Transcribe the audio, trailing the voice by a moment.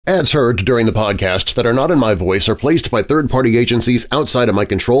Ads heard during the podcast that are not in my voice are placed by third-party agencies outside of my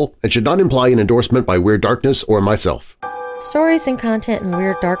control and should not imply an endorsement by Weird Darkness or myself. Stories and content in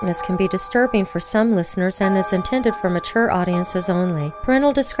Weird Darkness can be disturbing for some listeners and is intended for mature audiences only.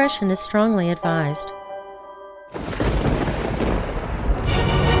 Parental discretion is strongly advised.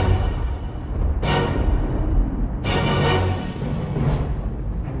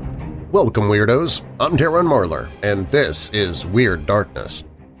 Welcome, Weirdos! I'm Darren Marlar, and this is Weird Darkness.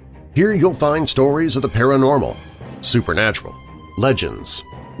 Here you'll find stories of the paranormal, supernatural, legends,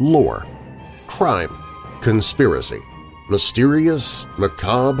 lore, crime, conspiracy, mysterious,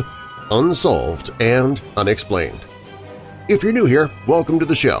 macabre, unsolved, and unexplained. If you're new here, welcome to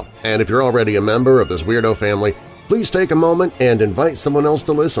the show, and if you're already a member of this weirdo family, please take a moment and invite someone else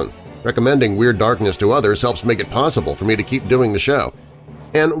to listen. Recommending Weird Darkness to others helps make it possible for me to keep doing the show.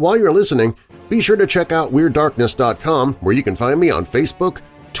 And while you're listening, be sure to check out WeirdDarkness.com, where you can find me on Facebook,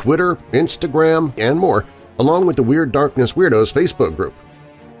 Twitter, Instagram, and more, along with the Weird Darkness Weirdos Facebook group.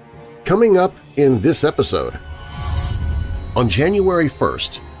 Coming up in this episode… On January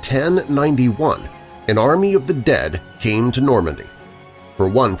 1st, 1091, an army of the dead came to Normandy. For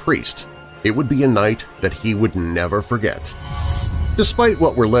one priest, it would be a night that he would never forget. Despite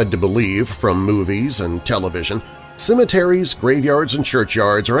what we're led to believe from movies and television, cemeteries, graveyards, and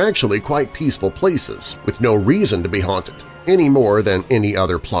churchyards are actually quite peaceful places with no reason to be haunted, any more than any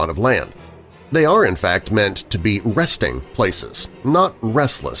other plot of land. They are in fact meant to be resting places, not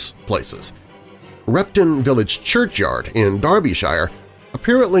restless places. Repton Village churchyard in Derbyshire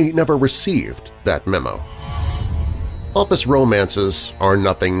apparently never received that memo. Office romances are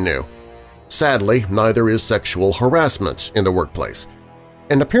nothing new. Sadly, neither is sexual harassment in the workplace.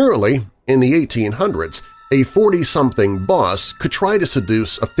 And apparently, in the 1800s, a 40-something boss could try to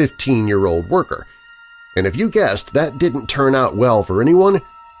seduce a 15-year-old worker. And if you guessed that didn't turn out well for anyone,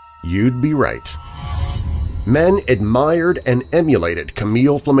 you'd be right. Men admired and emulated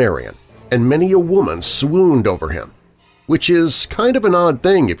Camille Flammarion, and many a woman swooned over him, which is kind of an odd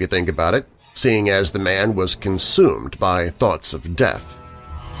thing if you think about it, seeing as the man was consumed by thoughts of death.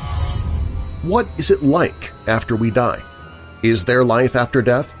 What is it like after we die? Is there life after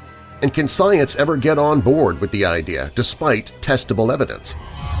death? And can science ever get on board with the idea despite testable evidence?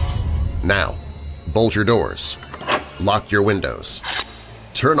 Now, bolt your doors, lock your windows,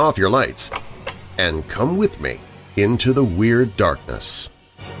 turn off your lights, and come with me into the Weird Darkness.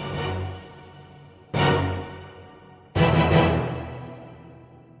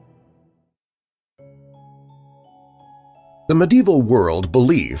 The medieval world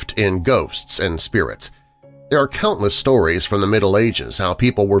believed in ghosts and spirits. There are countless stories from the Middle Ages how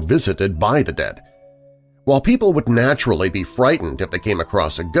people were visited by the dead. While people would naturally be frightened if they came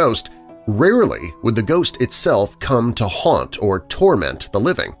across a ghost, rarely would the ghost itself come to haunt or torment the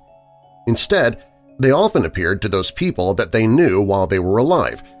living. Instead, they often appeared to those people that they knew while they were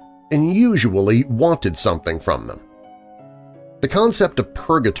alive and usually wanted something from them. The concept of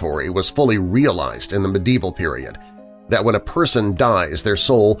purgatory was fully realized in the medieval period, that when a person dies, their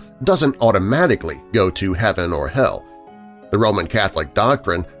soul doesn't automatically go to heaven or hell. The Roman Catholic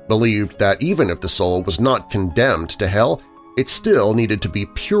doctrine believed that even if the soul was not condemned to hell, it still needed to be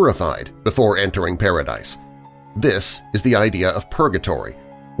purified before entering paradise. This is the idea of purgatory,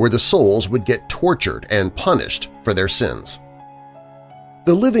 where the souls would get tortured and punished for their sins.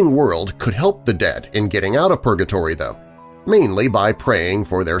 The living world could help the dead in getting out of purgatory, though, mainly by praying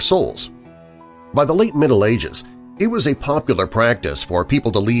for their souls. By the late Middle Ages, it was a popular practice for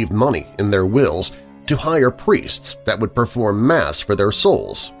people to leave money in their wills to hire priests that would perform Mass for their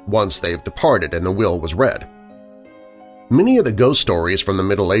souls once they've departed and the will was read. Many of the ghost stories from the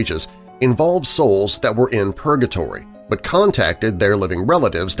Middle Ages involved souls that were in purgatory but contacted their living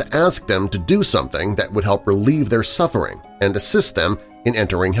relatives to ask them to do something that would help relieve their suffering and assist them in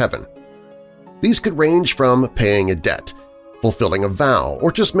entering heaven. These could range from paying a debt, fulfilling a vow,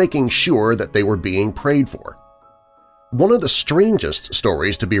 or just making sure that they were being prayed for. One of the strangest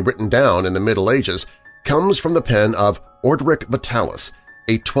stories to be written down in the Middle Ages comes from the pen of Orderic Vitalis,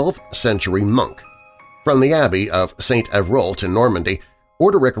 a 12th century monk. From the abbey of St. Evroult in Normandy,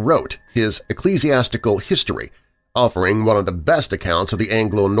 Orderic wrote his ecclesiastical history, offering one of the best accounts of the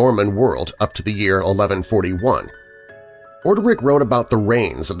Anglo-Norman world up to the year 1141. Orderic wrote about the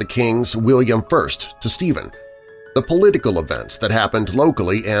reigns of the kings William I to Stephen, the political events that happened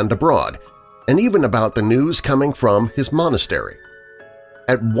locally and abroad, and even about the news coming from his monastery.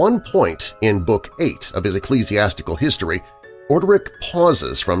 At one point in Book 8 of his ecclesiastical history, Orderic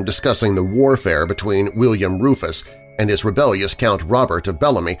pauses from discussing the warfare between William Rufus and his rebellious Count Robert of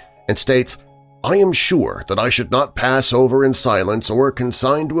Bellamy and states, I am sure that I should not pass over in silence or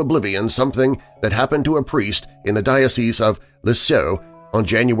consign to oblivion something that happened to a priest in the Diocese of Lisieux on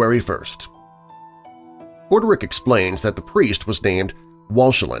January 1st. Orderic explains that the priest was named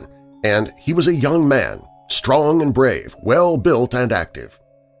Walchelin, and he was a young man, strong and brave, well-built and active.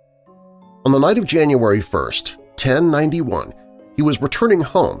 On the night of January 1st, 1091, he was returning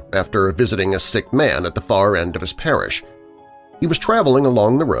home after visiting a sick man at the far end of his parish. He was traveling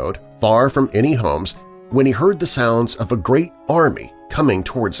along the road, far from any homes, when he heard the sounds of a great army coming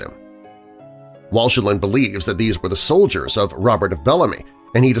towards him. Walchelin believes that these were the soldiers of Robert of Bellamy,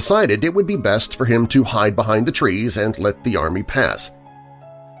 and he decided it would be best for him to hide behind the trees and let the army pass.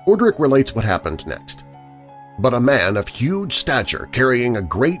 Orderic relates what happened next. But a man of huge stature carrying a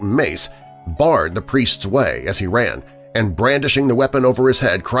great mace barred the priest's way as he ran, and brandishing the weapon over his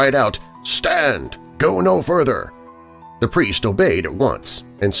head cried out, "Stand! Go no further!" The priest obeyed at once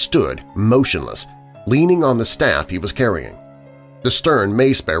and stood motionless, leaning on the staff he was carrying. The stern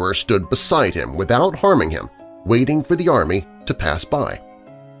mace-bearer stood beside him without harming him, waiting for the army to pass by.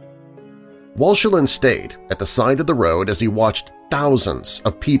 Walchelin stayed at the side of the road as he watched thousands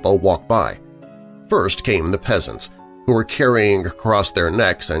of people walk by. First came the peasants, who were carrying across their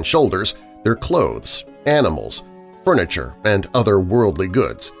necks and shoulders their clothes, animals, furniture, and other worldly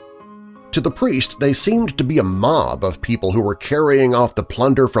goods. To the priest, they seemed to be a mob of people who were carrying off the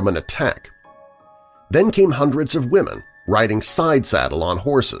plunder from an attack. Then came hundreds of women riding side-saddle on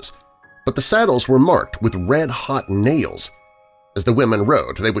horses, but the saddles were marked with red-hot nails. As the women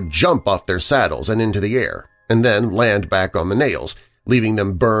rode, they would jump off their saddles and into the air, and then land back on the nails, leaving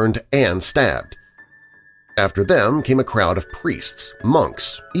them burned and stabbed. After them came a crowd of priests,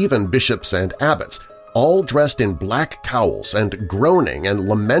 monks, even bishops and abbots, all dressed in black cowls and groaning and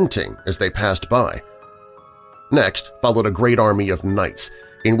lamenting as they passed by. Next followed a great army of knights,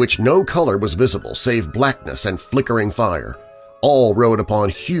 in which no color was visible save blackness and flickering fire. All rode upon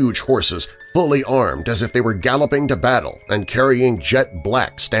huge horses, fully armed as if they were galloping to battle and carrying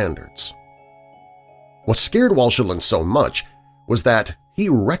jet-black standards. What scared Walchelin so much was that he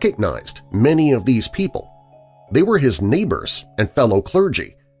recognized many of these people. They were his neighbors and fellow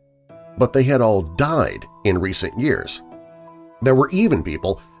clergy, but they had all died in recent years. There were even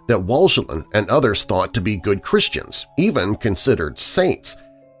people that Walchelin and others thought to be good Christians, even considered saints,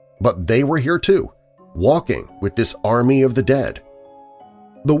 but they were here too, walking with this army of the dead.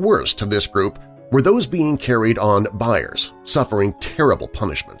 The worst of this group were those being carried on biers, suffering terrible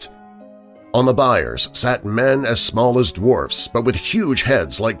punishments. On the biers sat men as small as dwarfs, but with huge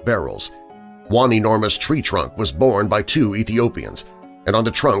heads like barrels. One enormous tree trunk was borne by 2 Ethiopians, and on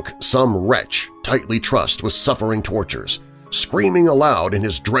the trunk some wretch, tightly trussed, was suffering tortures, screaming aloud in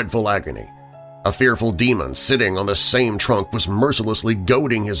his dreadful agony. A fearful demon sitting on the same trunk was mercilessly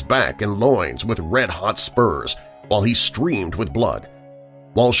goading his back and loins with red-hot spurs while he streamed with blood.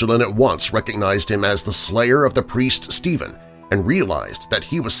 Walchelin at once recognized him as the slayer of the priest Stephen and realized that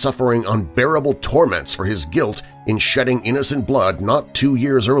he was suffering unbearable torments for his guilt in shedding innocent blood not 2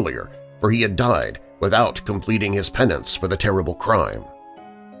 years earlier, for he had died without completing his penance for the terrible crime.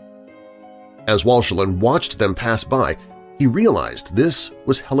 As Walchelin watched them pass by, he realized this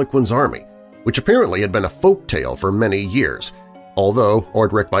was Heliquin's army, which apparently had been a folk tale for many years, although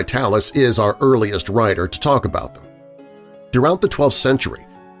Orderic Vitalis is our earliest writer to talk about them. Throughout the 12th century,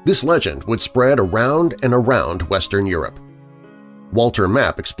 this legend would spread around and around Western Europe. Walter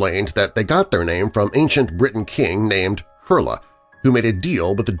Mapp explained that they got their name from ancient Briton king named Herla, who made a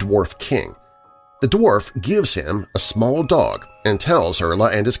deal with the dwarf king. The dwarf gives him a small dog and tells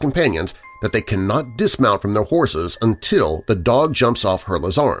Herla and his companions that they cannot dismount from their horses until the dog jumps off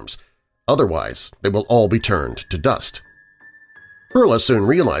Herla's arms. Otherwise, they will all be turned to dust. Herla soon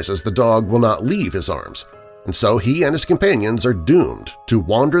realizes the dog will not leave his arms, and so he and his companions are doomed to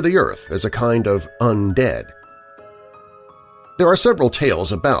wander the earth as a kind of undead. There are several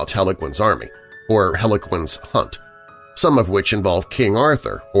tales about Heliquin's army, or Heliquin's hunt, some of which involve King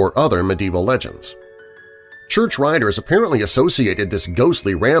Arthur or other medieval legends. Church writers apparently associated this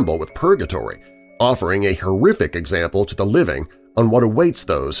ghostly ramble with purgatory, offering a horrific example to the living on what awaits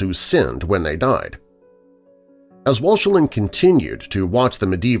those who sinned when they died. As Walchelin continued to watch the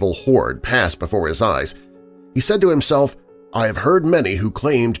medieval horde pass before his eyes, he said to himself, "I have heard many who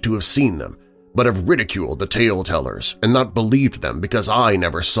claimed to have seen them, but have ridiculed the tale-tellers and not believed them because I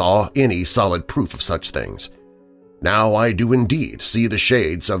never saw any solid proof of such things. Now I do indeed see the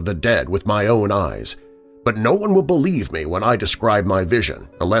shades of the dead with my own eyes, but no one will believe me when I describe my vision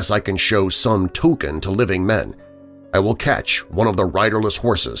unless I can show some token to living men. I will catch one of the riderless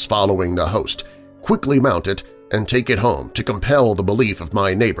horses following the host, quickly mount it, and take it home to compel the belief of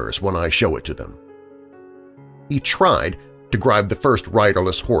my neighbors when I show it to them." He tried to grab the first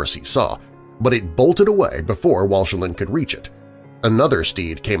riderless horse he saw, but it bolted away before Walchelin could reach it. Another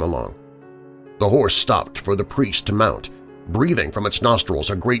steed came along. The horse stopped for the priest to mount, breathing from its nostrils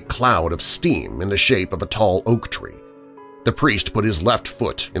a great cloud of steam in the shape of a tall oak tree. The priest put his left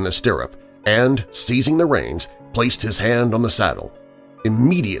foot in the stirrup and, seizing the reins, placed his hand on the saddle.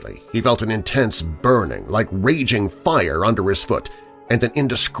 Immediately he felt an intense burning like raging fire under his foot, and an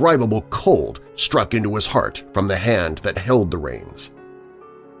indescribable cold struck into his heart from the hand that held the reins.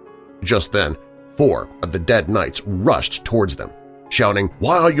 Just then, 4 of the dead knights rushed towards them, shouting,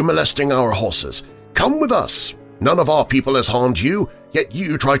 "Why are you molesting our horses? Come with us! None of our people has harmed you, yet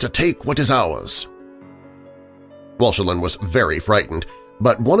you try to take what is ours." Walchelin was very frightened,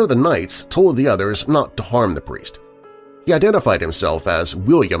 but one of the knights told the others not to harm the priest. He identified himself as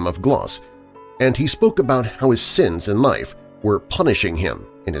William of Gloss, and he spoke about how his sins in life were punishing him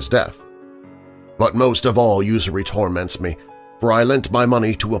in his death. "But most of all usury torments me, for I lent my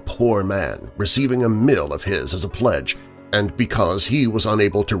money to a poor man, receiving a mill of his as a pledge, and because he was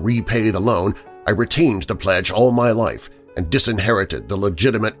unable to repay the loan, I retained the pledge all my life and disinherited the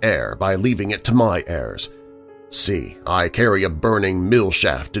legitimate heir by leaving it to my heirs. See, I carry a burning mill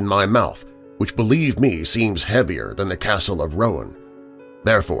shaft in my mouth, which believe me seems heavier than the castle of Rowan.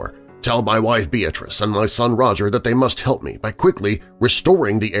 Therefore, tell my wife Beatrice and my son Roger that they must help me by quickly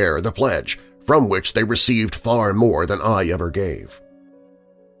restoring the heir the pledge, from which they received far more than I ever gave."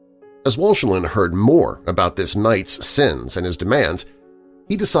 As Walchelin heard more about this knight's sins and his demands,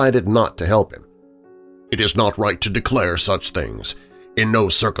 he decided not to help him. "It is not right to declare such things. In no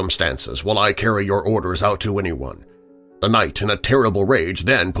circumstances will I carry your orders out to anyone." The knight, in a terrible rage,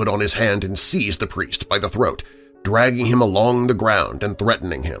 then put on his hand and seized the priest by the throat, dragging him along the ground and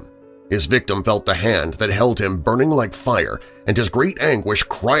threatening him. His victim felt the hand that held him burning like fire, and his great anguish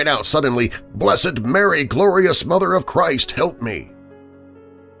cried out suddenly, "Blessed Mary, glorious Mother of Christ, help me!"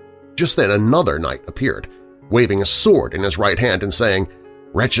 Just then another knight appeared, waving a sword in his right hand and saying,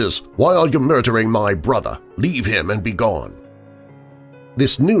 "Wretches, why are you murdering my brother? Leave him and be gone."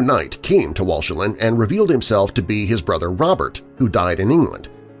 This new knight came to Walchelin and revealed himself to be his brother Robert, who died in England.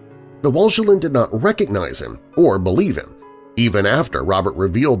 But Walchelin did not recognize him or believe him, even after Robert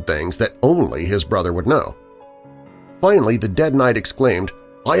revealed things that only his brother would know. Finally, the dead knight exclaimed,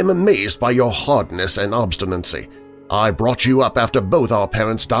 "I am amazed by your hardness and obstinacy. I brought you up after both our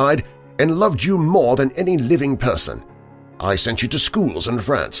parents died and loved you more than any living person. I sent you to schools in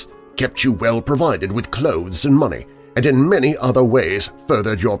France, kept you well provided with clothes and money, and in many other ways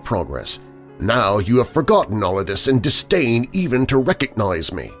furthered your progress. Now you have forgotten all of this and disdain even to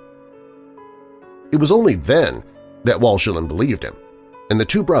recognize me." It was only then that Walchelin believed him, and the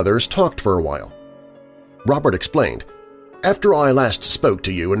two brothers talked for a while. Robert explained, "After I last spoke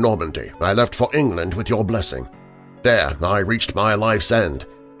to you in Normandy, I left for England with your blessing. There I reached my life's end,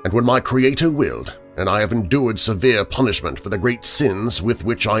 and when my Creator willed, and I have endured severe punishment for the great sins with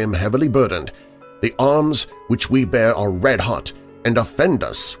which I am heavily burdened, the arms which we bear are red-hot and offend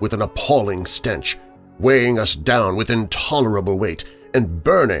us with an appalling stench, weighing us down with intolerable weight and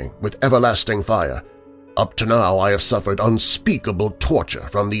burning with everlasting fire. Up to now I have suffered unspeakable torture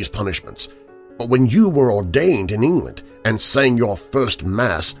from these punishments, but when you were ordained in England and sang your first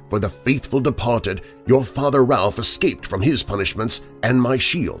Mass for the faithful departed, your father Ralph escaped from his punishments, and my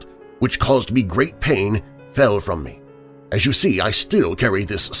shield, which caused me great pain, fell from me. As you see, I still carry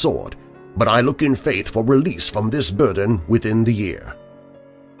this sword, but I look in faith for release from this burden within the year."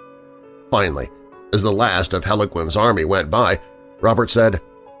 Finally, as the last of Heliquin's army went by, Robert said,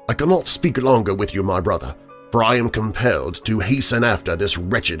 "I cannot speak longer with you, my brother, for I am compelled to hasten after this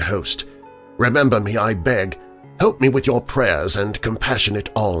wretched host. Remember me, I beg. Help me with your prayers and compassionate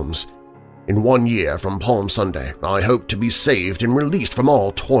alms. In 1 year from Palm Sunday I hope to be saved and released from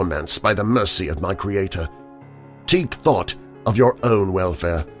all torments by the mercy of my Creator. Take thought of your own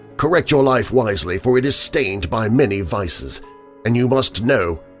welfare. Correct your life wisely, for it is stained by many vices, and you must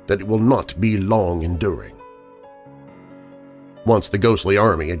know that it will not be long enduring." Once the ghostly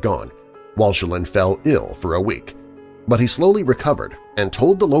army had gone, Walchelin fell ill for a week, but he slowly recovered and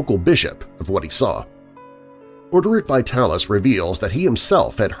told the local bishop of what he saw. Orderic Vitalis reveals that he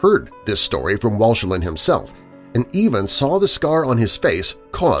himself had heard this story from Walchelin himself and even saw the scar on his face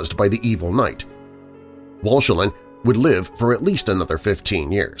caused by the evil knight. Walchelin would live for at least another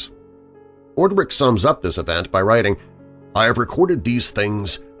 15 years. Orderic sums up this event by writing, "I have recorded these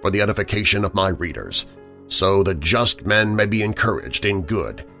things for the edification of my readers, so the just men may be encouraged in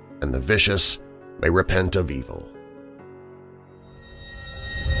good, and the vicious may repent of evil."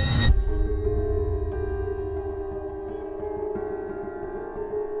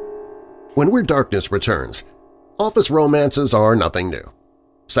 When Weird Darkness returns, office romances are nothing new.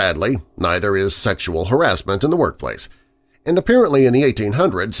 Sadly, neither is sexual harassment in the workplace, and apparently in the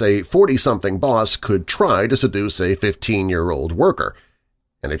 1800s a 40-something boss could try to seduce a 15-year-old worker,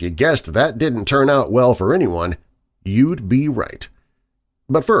 and if you guessed that didn't turn out well for anyone, you'd be right.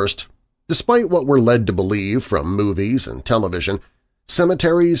 But first, despite what we're led to believe from movies and television,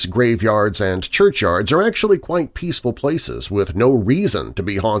 cemeteries, graveyards, and churchyards are actually quite peaceful places with no reason to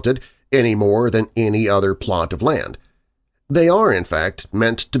be haunted any more than any other plot of land. They are, in fact,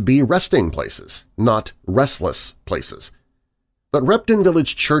 meant to be resting places, not restless places. But Repton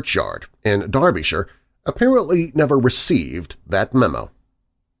Village churchyard in Derbyshire apparently never received that memo.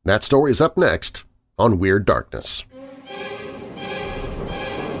 That story's up next on Weird Darkness.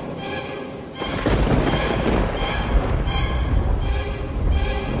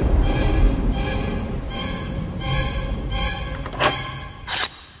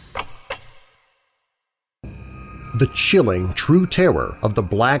 The Chilling True Terror of the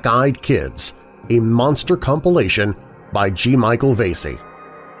Black-Eyed Kids, a monster compilation by G. Michael Vasey.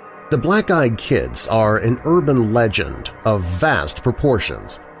 The Black-Eyed Kids are an urban legend of vast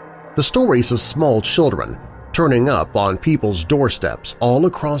proportions. The stories of small children turning up on people's doorsteps all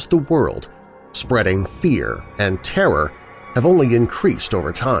across the world, spreading fear and terror, have only increased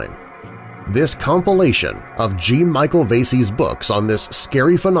over time. This compilation of G. Michael Vasey's books on this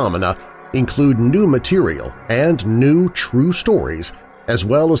scary phenomena include new material and new true stories, as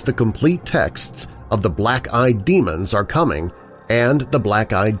well as the complete texts of The Black-Eyed Demons Are Coming and The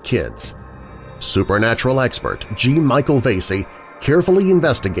Black-Eyed Kids. Supernatural expert G. Michael Vasey carefully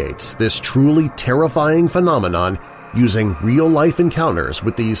investigates this truly terrifying phenomenon using real-life encounters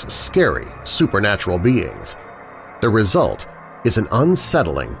with these scary supernatural beings. The result is an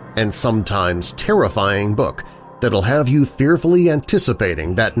unsettling and sometimes terrifying book that'll have you fearfully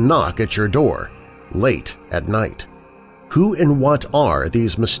anticipating that knock at your door late at night. Who and what are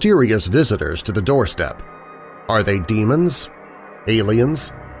these mysterious visitors to the doorstep? Are they demons? Aliens?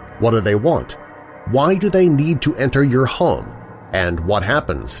 What do they want? Why do they need to enter your home? And what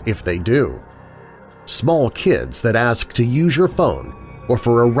happens if they do? Small kids that ask to use your phone or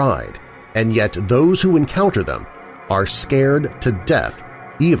for a ride, and yet those who encounter them are scared to death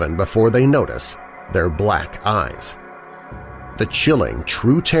even before they notice their black eyes. The Chilling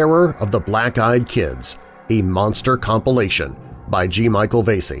True Terror of the Black-Eyed Kids, a monster compilation by G. Michael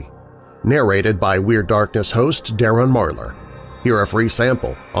Vasey. Narrated by Weird Darkness host Darren Marlar. Hear a free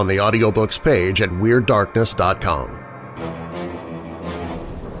sample on the audiobooks page at WeirdDarkness.com.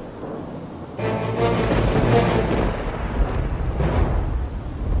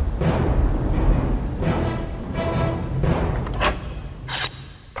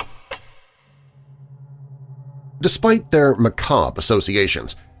 Despite their macabre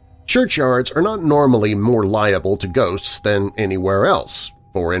associations, churchyards are not normally more liable to ghosts than anywhere else,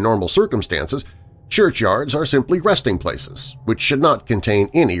 for in normal circumstances, churchyards are simply resting places, which should not contain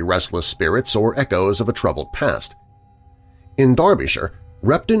any restless spirits or echoes of a troubled past. In Derbyshire,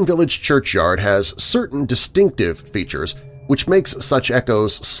 Repton Village churchyard has certain distinctive features which makes such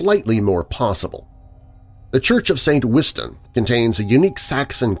echoes slightly more possible. The Church of St. Wystan contains a unique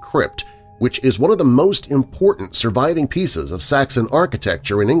Saxon crypt which is one of the most important surviving pieces of Saxon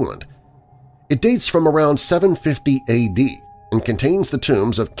architecture in England. It dates from around 750 AD and contains the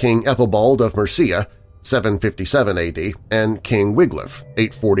tombs of King Ethelbald of Mercia, 757 AD, and King Wiglaf,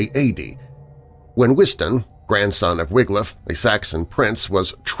 840 AD. When Wystan, grandson of Wiglaf, a Saxon prince,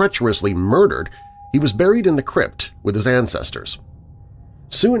 was treacherously murdered, he was buried in the crypt with his ancestors.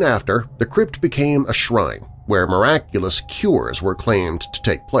 Soon after, the crypt became a shrine where miraculous cures were claimed to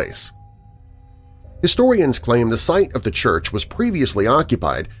take place. Historians claim the site of the church was previously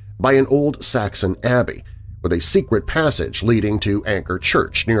occupied by an old Saxon abbey, with a secret passage leading to Anchor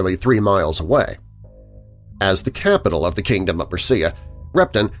Church nearly 3 miles away. As the capital of the Kingdom of Mercia,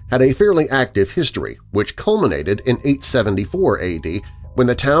 Repton had a fairly active history which culminated in 874 AD when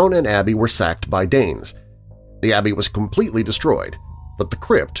the town and abbey were sacked by Danes. The abbey was completely destroyed, but the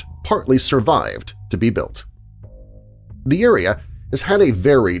crypt partly survived to be built. The area has had a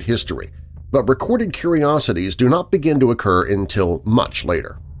varied history, but recorded curiosities do not begin to occur until much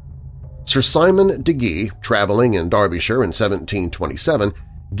later. Sir Simon de Guy, traveling in Derbyshire in 1727,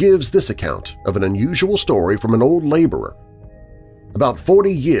 gives this account of an unusual story from an old laborer. About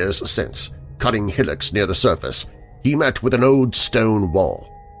 40 years since, cutting hillocks near the surface, he met with an old stone wall.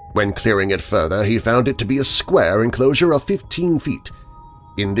 When clearing it further, he found it to be a square enclosure of 15 feet.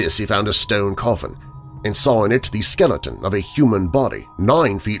 In this he found a stone coffin, and saw in it the skeleton of a human body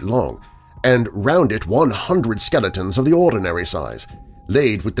 9 feet long, and round it 100 skeletons of the ordinary size,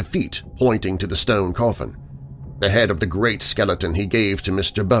 laid with the feet pointing to the stone coffin. The head of the great skeleton he gave to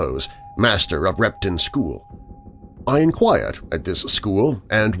Mr. Bowes, master of Repton School. I inquired at this school,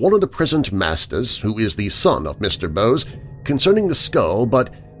 and one of the present masters, who is the son of Mr. Bowes, concerning the skull,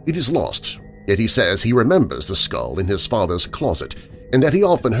 but it is lost. Yet he says he remembers the skull in his father's closet, and that he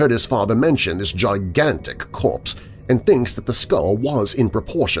often heard his father mention this gigantic corpse and thinks that the skull was in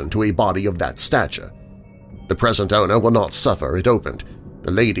proportion to a body of that stature. The present owner will not suffer it opened,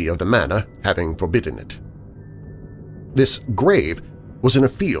 the lady of the manor having forbidden it. This grave was in a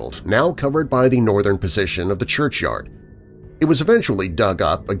field now covered by the northern position of the churchyard. It was eventually dug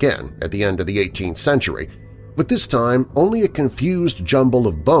up again at the end of the 18th century, but this time only a confused jumble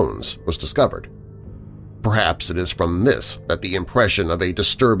of bones was discovered. Perhaps it is from this that the impression of a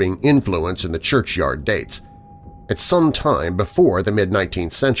disturbing influence in the churchyard dates. At some time before the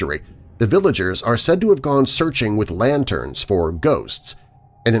mid-19th century, the villagers are said to have gone searching with lanterns for ghosts,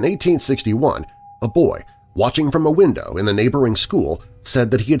 and in 1861 a boy, watching from a window in the neighboring school,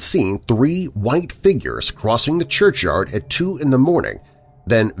 said that he had seen 3 white figures crossing the churchyard at 2 in the morning,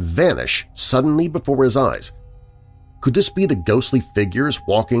 then vanish suddenly before his eyes. Could this be the ghostly figures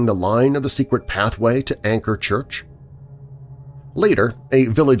walking the line of the secret pathway to Anchor Church? Later, a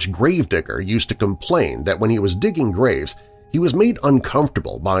village gravedigger used to complain that when he was digging graves, he was made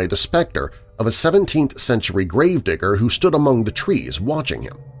uncomfortable by the specter of a 17th-century gravedigger who stood among the trees watching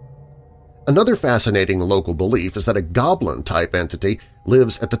him. Another fascinating local belief is that a goblin-type entity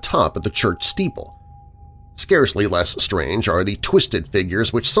lives at the top of the church steeple. Scarcely less strange are the twisted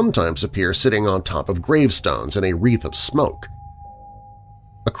figures which sometimes appear sitting on top of gravestones in a wreath of smoke.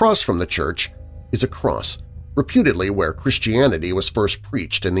 Across from the church is a cross, reputedly where Christianity was first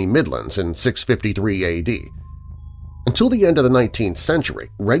preached in the Midlands in 653 AD. Until the end of the 19th century,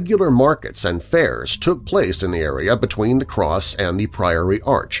 regular markets and fairs took place in the area between the cross and the Priory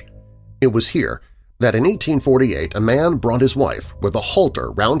Arch. It was here that in 1848 a man brought his wife with a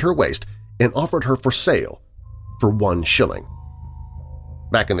halter round her waist and offered her for sale for 1 shilling.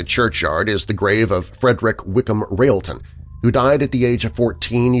 Back in the churchyard is the grave of Frederick Wickham Railton, who died at the age of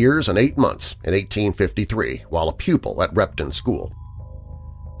 14 years and 8 months in 1853 while a pupil at Repton School.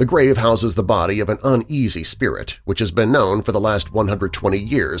 The grave houses the body of an uneasy spirit which has been known for the last 120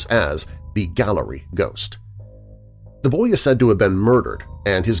 years as the Gallery Ghost. The boy is said to have been murdered,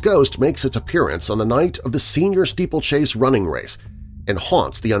 and his ghost makes its appearance on the night of the senior steeplechase running race and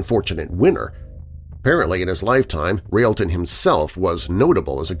haunts the unfortunate winner. Apparently in his lifetime, Railton himself was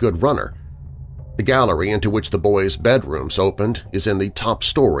notable as a good runner. The gallery into which the boy's bedrooms opened is in the top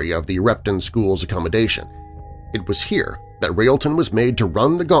story of the Repton School's accommodation. It was here that Railton was made to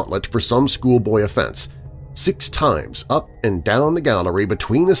run the gauntlet for some schoolboy offense, 6 times up and down the gallery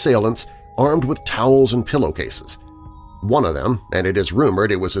between assailants armed with towels and pillowcases. One of them, and it is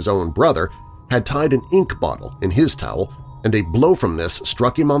rumored it was his own brother, had tied an ink bottle in his towel, and a blow from this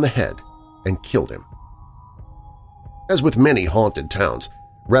struck him on the head and killed him. As with many haunted towns,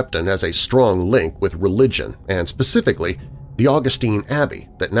 Repton has a strong link with religion and specifically the Augustine Abbey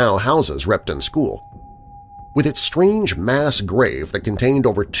that now houses Repton School. With its strange mass grave that contained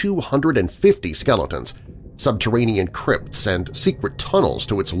over 250 skeletons, subterranean crypts, and secret tunnels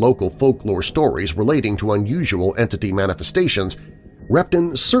to its local folklore stories relating to unusual entity manifestations,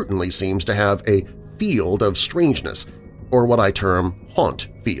 Repton certainly seems to have a field of strangeness, or what I term haunt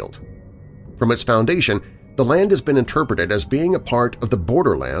field. From its foundation, the land has been interpreted as being a part of the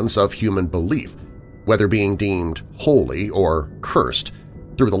borderlands of human belief, whether being deemed holy or cursed,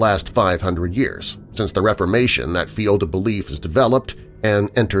 through the last 500 years, since the Reformation that field of belief has developed and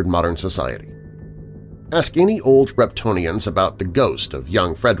entered modern society. Ask any old Reptonians about the ghost of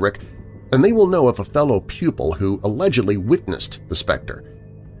young Frederick, and they will know of a fellow pupil who allegedly witnessed the specter,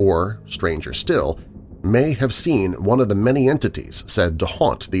 or, stranger still, may have seen one of the many entities said to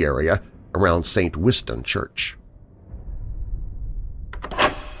haunt the area around St. Wiston Church.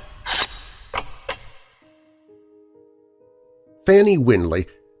 Fanny Winley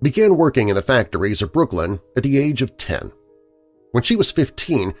began working in the factories of Brooklyn at the age of 10. When she was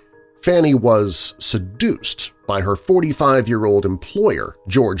 15, Fanny was seduced by her 45-year-old employer,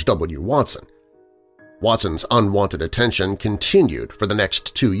 George W. Watson. Watson's unwanted attention continued for the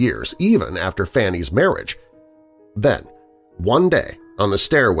next 2 years, even after Fanny's marriage. Then, one day, on the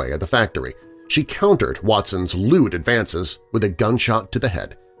stairway of the factory, she countered Watson's lewd advances with a gunshot to the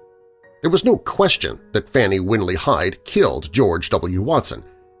head. There was no question that Fanny Winley Hyde killed George W. Watson.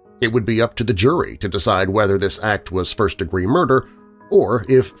 It would be up to the jury to decide whether this act was first-degree murder or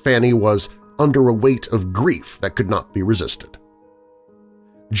if Fanny was under a weight of grief that could not be resisted.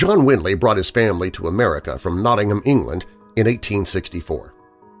 John Winley brought his family to America from Nottingham, England, in 1864.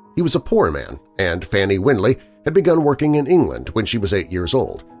 He was a poor man, and Fanny Windley had begun working in England when she was 8 years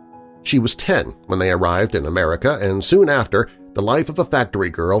old. She was 10 when they arrived in America, and soon after, the life of a factory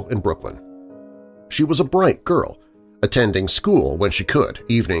girl in Brooklyn. She was a bright girl, attending school when she could,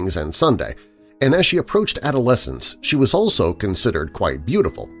 evenings and Sunday, and as she approached adolescence, she was also considered quite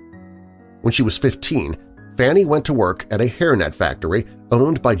beautiful. When she was 15, Fanny went to work at a hairnet factory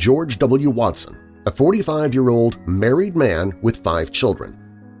owned by George W. Watson, a 45-year-old married man with 5 children.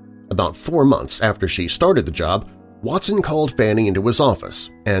 About 4 months after she started the job, Watson called Fanny into his office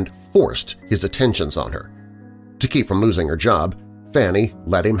and forced his attentions on her. To keep from losing her job, Fanny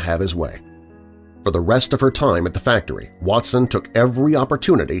let him have his way. For the rest of her time at the factory, Watson took every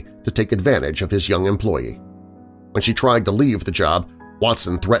opportunity to take advantage of his young employee. When she tried to leave the job,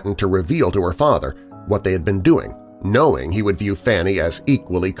 Watson threatened to reveal to her father what they had been doing, knowing he would view Fanny as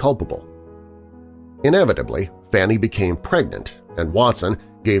equally culpable. Inevitably, Fanny became pregnant, and Watson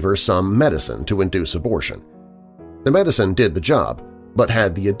gave her some medicine to induce abortion. The medicine did the job, but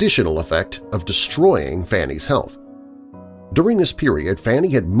had the additional effect of destroying Fanny's health. During this period, Fanny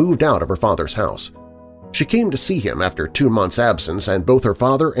had moved out of her father's house. She came to see him after 2 months' absence, and both her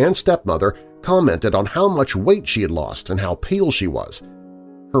father and stepmother commented on how much weight she had lost and how pale she was.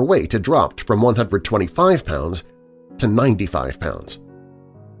 Her weight had dropped from 125 pounds to 95 pounds.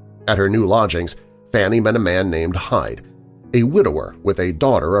 At her new lodgings, Fanny met a man named Hyde, a widower with a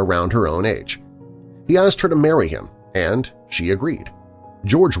daughter around her own age. He asked her to marry him, and she agreed.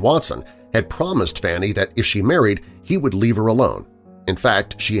 George Watson had promised Fanny that if she married, he would leave her alone. In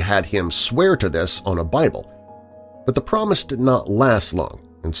fact, she had him swear to this on a Bible. But the promise did not last long,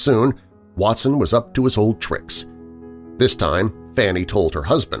 and soon Watson was up to his old tricks. This time, Fanny told her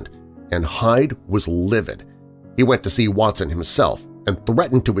husband, and Hyde was livid. He went to see Watson himself and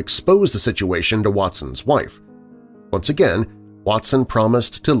threatened to expose the situation to Watson's wife. Once again, Watson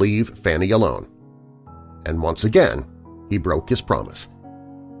promised to leave Fanny alone. And once again, he broke his promise.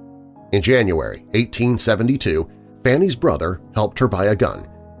 In January 1872, Fanny's brother helped her buy a gun.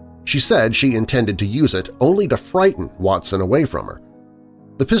 She said she intended to use it only to frighten Watson away from her.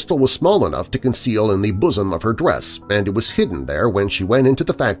 The pistol was small enough to conceal in the bosom of her dress, and it was hidden there when she went into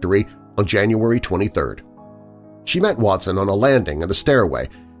the factory on January 23rd. She met Watson on a landing in the stairway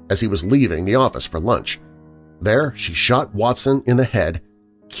as he was leaving the office for lunch. There, she shot Watson in the head,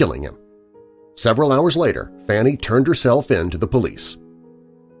 killing him. Several hours later, Fanny turned herself in to the police.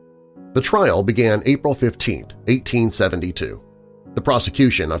 The trial began April 15, 1872. The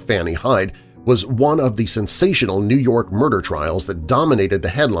prosecution of Fanny Hyde was one of the sensational New York murder trials that dominated the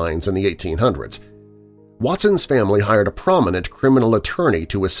headlines in the 1800s. Watson's family hired a prominent criminal attorney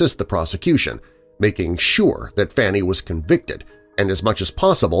to assist the prosecution, making sure that Fanny was convicted and, as much as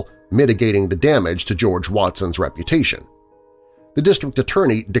possible, mitigating the damage to George Watson's reputation. The district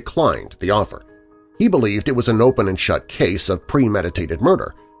attorney declined the offer. He believed it was an open-and-shut case of premeditated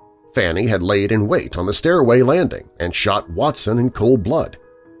murder. Fanny had laid in wait on the stairway landing and shot Watson in cold blood.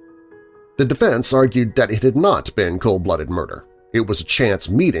 The defense argued that it had not been cold-blooded murder. It was a chance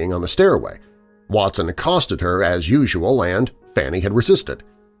meeting on the stairway. Watson accosted her as usual, and Fanny had resisted.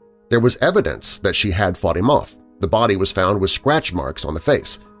 There was evidence that she had fought him off. The body was found with scratch marks on the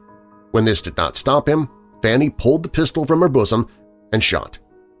face. When this did not stop him, Fanny pulled the pistol from her bosom and shot.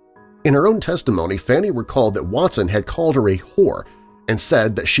 In her own testimony, Fanny recalled that Watson had called her a whore and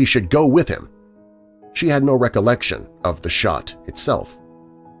said that she should go with him. She had no recollection of the shot itself.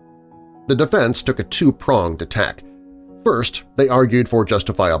 The defense took a two-pronged attack. First, they argued for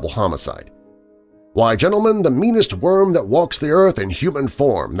justifiable homicide. "Why, gentlemen, the meanest worm that walks the earth in human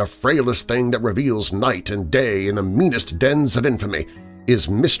form, the frailest thing that reveals night and day in the meanest dens of infamy, is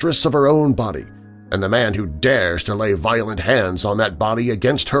mistress of her own body, and the man who dares to lay violent hands on that body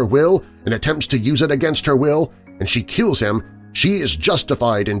against her will and attempts to use it against her will, and she kills him, she is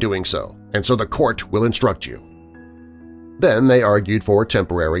justified in doing so, and so the court will instruct you." Then they argued for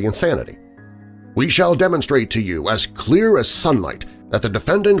temporary insanity. "We shall demonstrate to you as clear as sunlight that the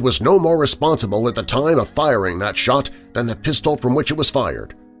defendant was no more responsible at the time of firing that shot than the pistol from which it was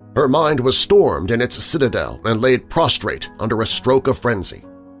fired. Her mind was stormed in its citadel and laid prostrate under a stroke of frenzy."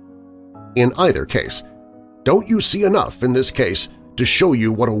 In either case, don't you see enough in this case to show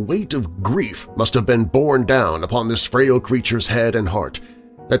you what a weight of grief must have been borne down upon this frail creature's head and heart,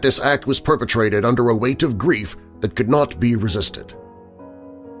 that this act was perpetrated under a weight of grief that could not be resisted?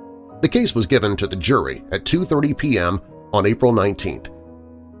 The case was given to the jury at 2:30 p.m. on April 19th.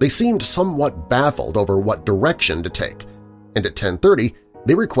 They seemed somewhat baffled over what direction to take, and at 10:30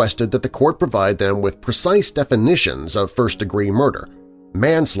 they requested that the court provide them with precise definitions of first-degree murder,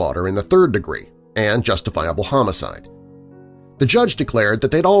 manslaughter in the third degree, and justifiable homicide. The judge declared that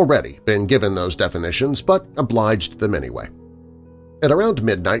they'd already been given those definitions but obliged them anyway. At around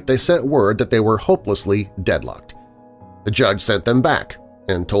midnight, they sent word that they were hopelessly deadlocked. The judge sent them back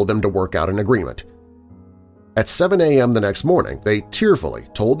and told them to work out an agreement. At 7 a.m. the next morning, they tearfully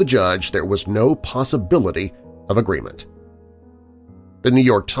told the judge there was no possibility of agreement. The New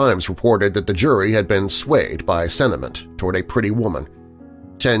York Times reported that the jury had been swayed by sentiment toward a pretty woman.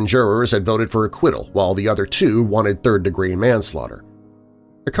 10 jurors had voted for acquittal, while the other 2 wanted third-degree manslaughter.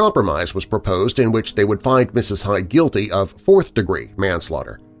 A compromise was proposed in which they would find Mrs. Hyde guilty of fourth-degree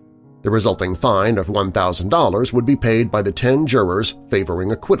manslaughter. The resulting fine of $1,000 would be paid by the 10 jurors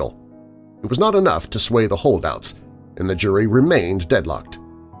favoring acquittal. It was not enough to sway the holdouts, and the jury remained deadlocked.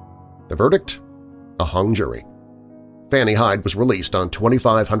 The verdict? A hung jury. Fanny Hyde was released on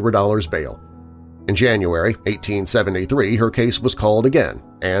 $2,500 bail. In January 1873, her case was called again,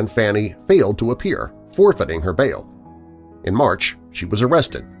 and Fanny failed to appear, forfeiting her bail. In March, she was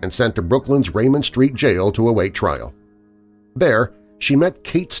arrested and sent to Brooklyn's Raymond Street Jail to await trial. There, she met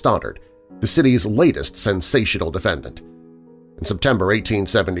Kate Stoddard, the city's latest sensational defendant. In September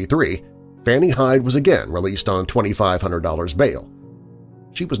 1873, Fanny Hyde was again released on $2,500 bail.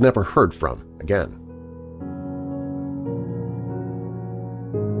 She was never heard from again.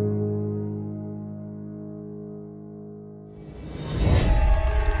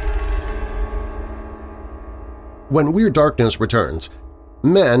 When Weird Darkness returns,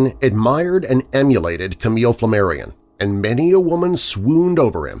 men admired and emulated Camille Flammarion, and many a woman swooned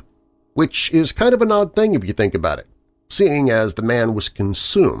over him, which is kind of an odd thing if you think about it, seeing as the man was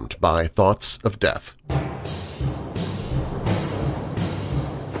consumed by thoughts of death.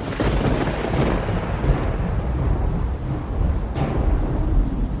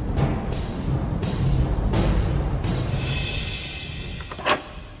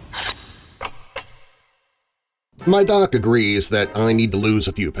 My doc agrees that I need to lose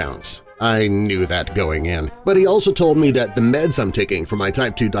a few pounds. I knew that going in, but he also told me that the meds I'm taking for my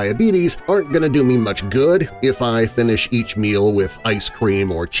type 2 diabetes aren't going to do me much good if I finish each meal with ice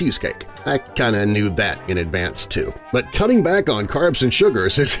cream or cheesecake. I kinda knew that in advance too. But cutting back on carbs and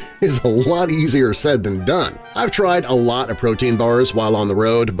sugars is a lot easier said than done. I've tried a lot of protein bars while on the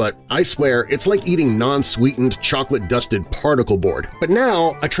road, but I swear it's like eating non-sweetened chocolate-dusted particle board. But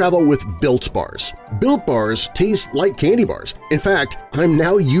now I travel with Built bars. Built bars taste like candy bars. In fact, I'm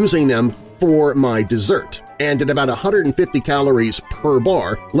now using them for my dessert. And at about 150 calories per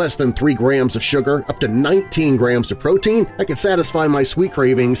bar, less than 3 grams of sugar, up to 19 grams of protein, I can satisfy my sweet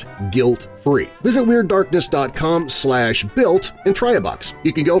cravings guilt-free. Visit WeirdDarkness.com/built and try a box.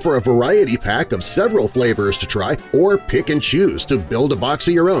 You can go for a variety pack of several flavors to try, or pick and choose to build a box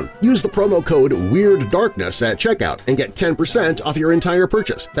of your own. Use the promo code WeirdDarkness at checkout and get 10% off your entire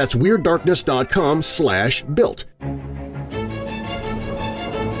purchase. That's WeirdDarkness.com/built.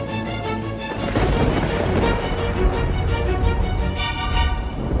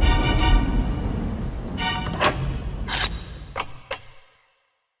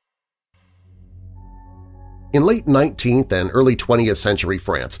 In late 19th and early 20th century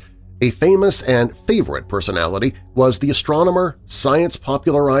France, a famous and favorite personality was the astronomer, science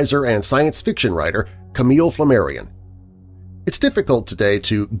popularizer, and science fiction writer Camille Flammarion. It's difficult today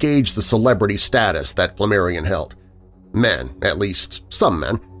to gauge the celebrity status that Flammarion held. Men, at least some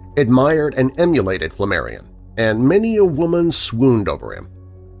men, admired and emulated Flammarion, and many a woman swooned over him.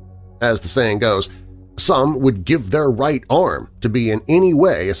 As the saying goes, some would give their right arm to be in any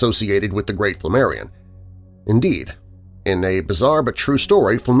way associated with the great Flammarion. Indeed, in a bizarre but true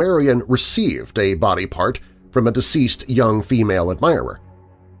story, Flammarion received a body part from a deceased young female admirer.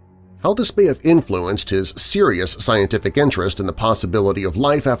 How this may have influenced his serious scientific interest in the possibility of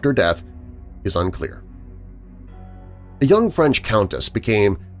life after death is unclear. A young French countess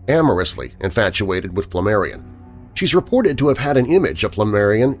became amorously infatuated with Flammarion. She's reported to have had an image of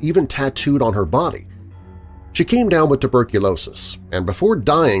Flammarion even tattooed on her body. She came down with tuberculosis, and before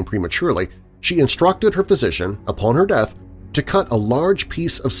dying prematurely, she instructed her physician, upon her death, to cut a large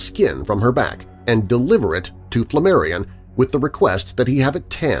piece of skin from her back and deliver it to Flammarion with the request that he have it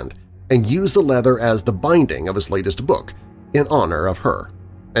tanned and use the leather as the binding of his latest book in honor of her,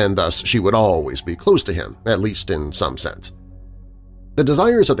 and thus she would always be close to him, at least in some sense. The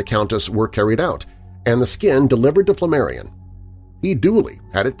desires of the Countess were carried out, and the skin delivered to Flammarion. He duly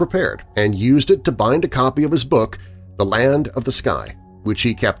had it prepared and used it to bind a copy of his book, The Land of the Sky, which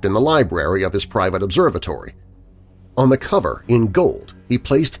he kept in the library of his private observatory. On the cover, in gold, he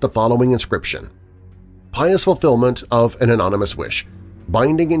placed the following inscription: "Pious fulfillment of an anonymous wish.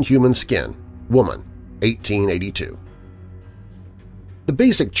 Binding in human skin. Woman, 1882." The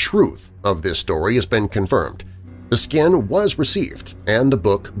basic truth of this story has been confirmed. The skin was received and the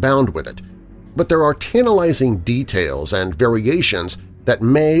book bound with it, but there are tantalizing details and variations that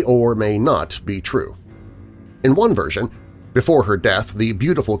may or may not be true. In one version, before her death, the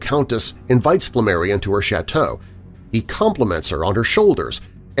beautiful Countess invites Flammarion to her chateau. He compliments her on her shoulders,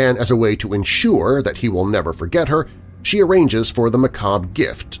 and as a way to ensure that he will never forget her, she arranges for the macabre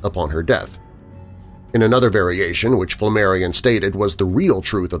gift upon her death. In another variation, which Flammarion stated was the real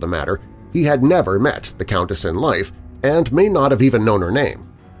truth of the matter, he had never met the Countess in life and may not have even known her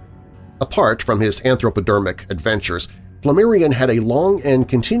name. Apart from his anthropodermic adventures, Flammarion had a long and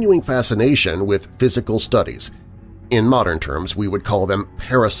continuing fascination with physical studies. In modern terms, we would call them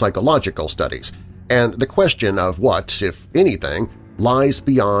parapsychological studies, and the question of what, if anything, lies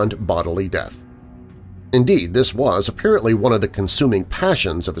beyond bodily death. Indeed, this was apparently one of the consuming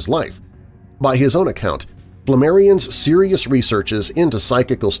passions of his life. By his own account, Flammarion's serious researches into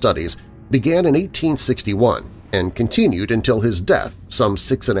psychical studies began in 1861 and continued until his death some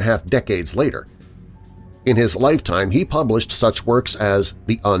 6.5 decades later. In his lifetime, he published such works as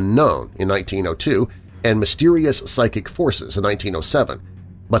The Unknown in 1902 and Mysterious Psychic Forces in 1907,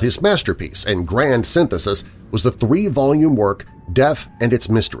 but his masterpiece and grand synthesis was the 3-volume work Death and Its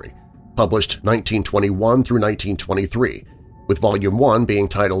Mystery, published 1921 through 1923, with Volume 1 being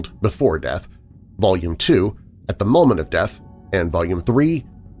titled Before Death, Volume 2 At the Moment of Death, and Volume 3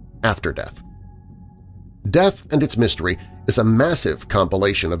 After Death. Death and Its Mystery is a massive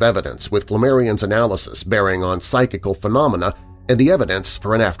compilation of evidence with Flammarion's analysis bearing on psychical phenomena and the evidence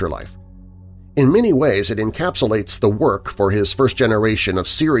for an afterlife. In many ways, it encapsulates the work for his first generation of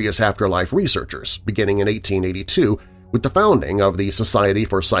serious afterlife researchers, beginning in 1882 with the founding of the Society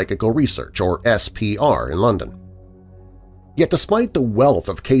for Psychical Research, or SPR, in London. Yet despite the wealth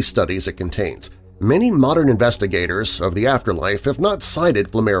of case studies it contains, many modern investigators of the afterlife have not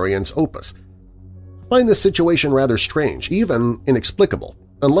cited Flammarion's opus. I find this situation rather strange, even inexplicable,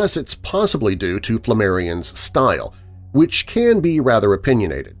 unless it's possibly due to Flammarion's style, which can be rather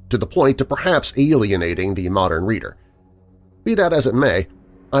opinionated, to the point of perhaps alienating the modern reader. Be that as it may,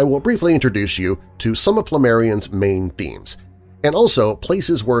 I will briefly introduce you to some of Flammarion's main themes, and also place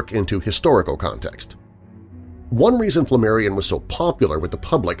his work into historical context. One reason Flammarion was so popular with the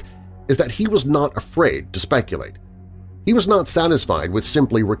public is that he was not afraid to speculate. He was not satisfied with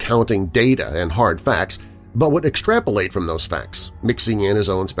simply recounting data and hard facts, but would extrapolate from those facts, mixing in his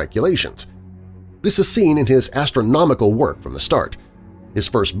own speculations. This is seen in his astronomical work from the start. His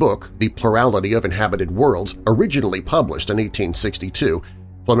first book, The Plurality of Inhabited Worlds, originally published in 1862,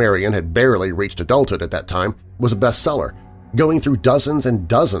 Flammarion had barely reached adulthood at that time, was a bestseller, going through dozens and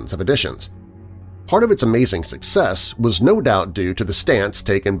dozens of editions. Part of its amazing success was no doubt due to the stance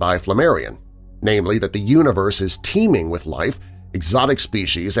taken by Flammarion, namely that the universe is teeming with life, exotic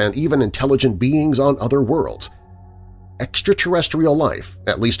species, and even intelligent beings on other worlds. Extraterrestrial life,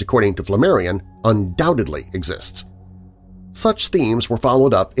 at least according to Flammarion, undoubtedly exists. Such themes were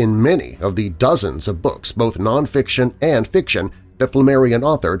followed up in many of the dozens of books, both nonfiction and fiction, that Flammarion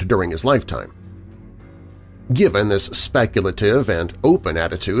authored during his lifetime. Given this speculative and open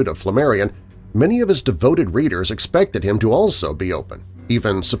attitude of Flammarion, many of his devoted readers expected him to also be open,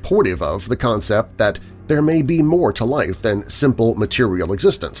 even supportive of the concept that there may be more to life than simple material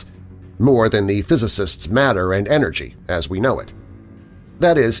existence, more than the physicist's matter and energy as we know it.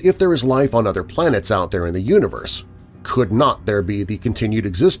 That is, if there is life on other planets out there in the universe, could not there be the continued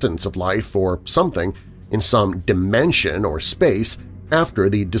existence of life or something in some dimension or space after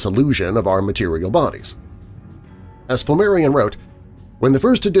the dissolution of our material bodies? As Flammarion wrote, "When the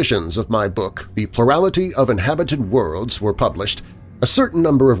first editions of my book, The Plurality of Inhabited Worlds, were published, a certain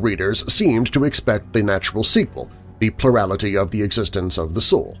number of readers seemed to expect the natural sequel, The Plurality of the Existence of the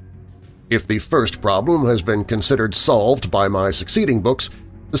Soul. If the first problem has been considered solved by my succeeding books,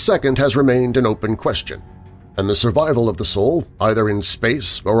 the second has remained an open question, and the survival of the soul, either in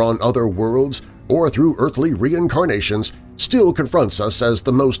space or on other worlds or through earthly reincarnations, still confronts us as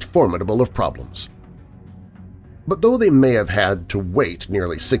the most formidable of problems." But though they may have had to wait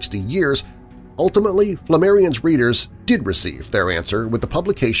nearly 60 years, ultimately Flammarion's readers did receive their answer with the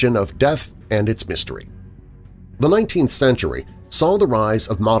publication of Death and Its Mystery. The 19th century saw the rise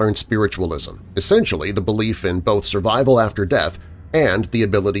of modern spiritualism, essentially the belief in both survival after death and the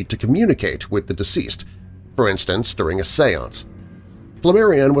ability to communicate with the deceased, for instance during a séance.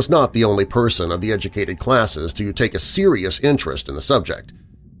 Flammarion was not the only person of the educated classes to take a serious interest in the subject.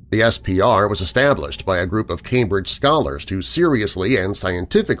 The SPR was established by a group of Cambridge scholars to seriously and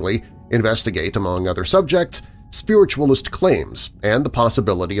scientifically investigate, among other subjects, spiritualist claims and the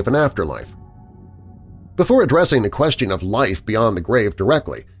possibility of an afterlife. Before addressing the question of life beyond the grave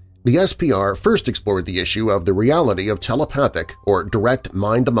directly, The SPR first explored the issue of the reality of telepathic or direct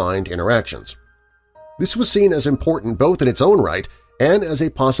mind-to-mind interactions. This was seen as important both in its own right and as a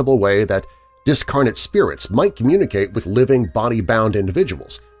possible way that discarnate spirits might communicate with living body-bound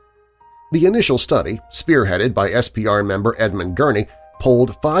individuals. The initial study, spearheaded by SPR member Edmund Gurney,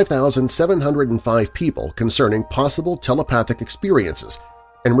 polled 5,705 people concerning possible telepathic experiences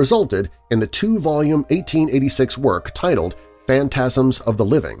and resulted in the two-volume 1886 work titled Phantasms of the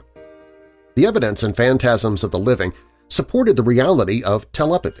Living. The evidence in Phantasms of the Living supported the reality of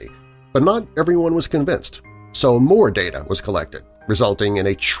telepathy, but not everyone was convinced, so more data was collected, resulting in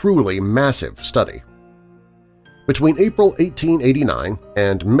a truly massive study. Between April 1889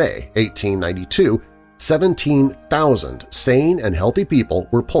 and May 1892, 17,000 sane and healthy people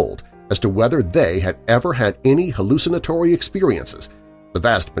were polled as to whether they had ever had any hallucinatory experiences. The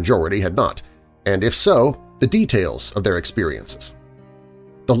vast majority had not, and if so, the details of their experiences.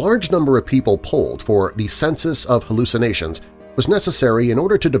 The large number of people polled for the census of hallucinations was necessary in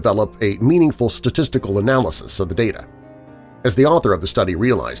order to develop a meaningful statistical analysis of the data. As the author of the study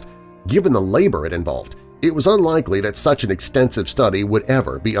realized, given the labor it involved, it was unlikely that such an extensive study would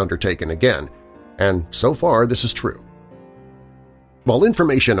ever be undertaken again, and so far this is true. While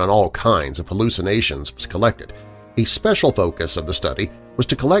information on all kinds of hallucinations was collected, a special focus of the study was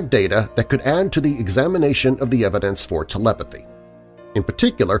to collect data that could add to the examination of the evidence for telepathy. In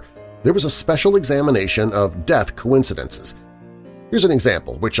particular, there was a special examination of death coincidences. Here's an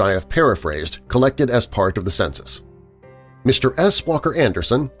example, which I have paraphrased, collected as part of the census. Mr. S. Walker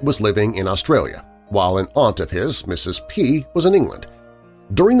Anderson was living in Australia, while an aunt of his, Mrs. P., was in England.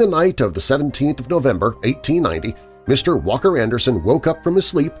 During the night of the 17th of November, 1890, Mr. Walker Anderson woke up from his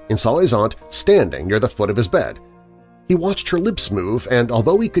sleep and saw his aunt standing near the foot of his bed. He watched her lips move, and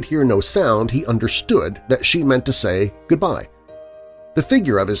although he could hear no sound, he understood that she meant to say goodbye. The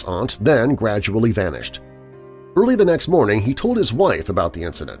figure of his aunt then gradually vanished. Early the next morning, he told his wife about the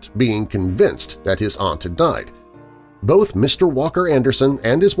incident, being convinced that his aunt had died. Both Mr. Walker Anderson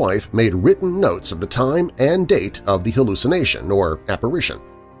and his wife made written notes of the time and date of the hallucination or apparition.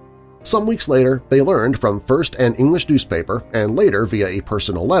 Some weeks later, they learned from first an English newspaper and later via a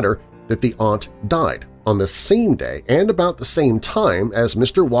personal letter that the aunt died on the same day and about the same time as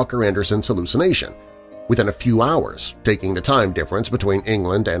Mr. Walker Anderson's hallucination, within a few hours, taking the time difference between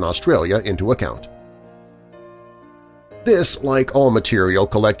England and Australia into account. This, like all material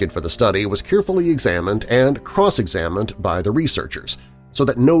collected for the study, was carefully examined and cross-examined by the researchers so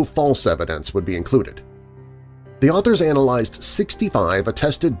that no false evidence would be included. The authors analyzed 65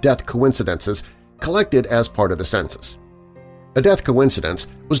 attested death coincidences collected as part of the census. A death coincidence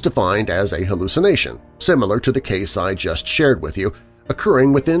was defined as a hallucination, similar to the case I just shared with you,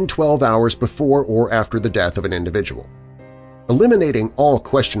 occurring within 12 hours before or after the death of an individual. Eliminating all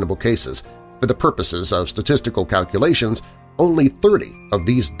questionable cases, for the purposes of statistical calculations, only 30 of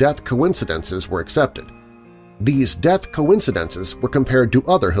these death coincidences were accepted. These death coincidences were compared to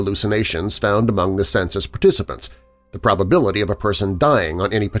other hallucinations found among the census participants, the probability of a person dying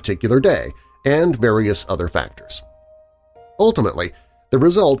on any particular day, and various other factors. Ultimately, the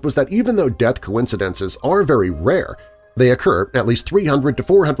result was that even though death coincidences are very rare, they occur at least 300 to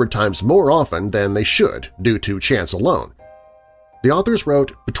 400 times more often than they should due to chance alone. The authors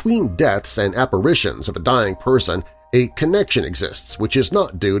wrote, "Between deaths and apparitions of a dying person, a connection exists which is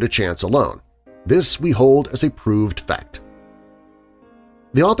not due to chance alone. This we hold as a proved fact."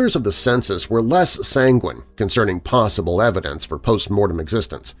 The authors of the census were less sanguine concerning possible evidence for post-mortem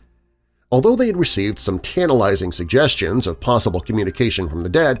existence. Although they had received some tantalizing suggestions of possible communication from the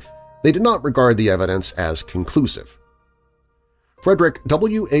dead, they did not regard the evidence as conclusive. Frederick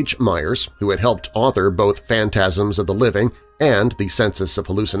W. H. Myers, who had helped author both Phantasms of the Living and the Census of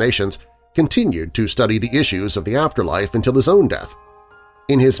Hallucinations, continued to study the issues of the afterlife until his own death.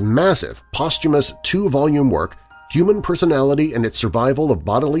 In his massive, posthumous two-volume work, Human Personality and Its Survival of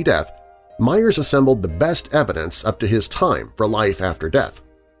Bodily Death, Myers assembled the best evidence up to his time for life after death.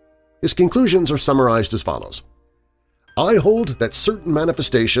 His conclusions are summarized as follows. "I hold that certain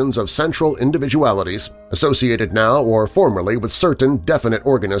manifestations of central individualities, associated now or formerly with certain definite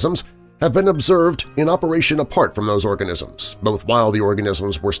organisms, have been observed in operation apart from those organisms, both while the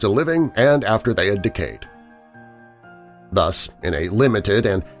organisms were still living and after they had decayed." Thus, in a limited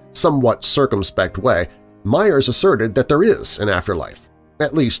and somewhat circumspect way, Myers asserted that there is an afterlife,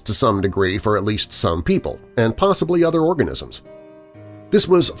 at least to some degree for at least some people, and possibly other organisms. This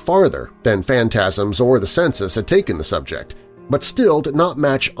was farther than Phantasms or the census had taken the subject, but still did not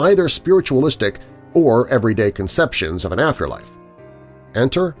match either spiritualistic or everyday conceptions of an afterlife.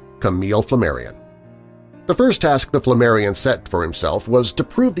 Enter Camille Flammarion. The first task the Flammarion set for himself was to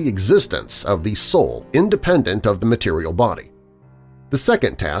prove the existence of the soul independent of the material body. The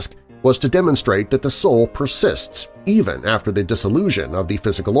second task was to demonstrate that the soul persists even after the dissolution of the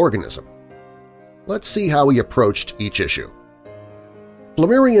physical organism. Let's see how he approached each issue.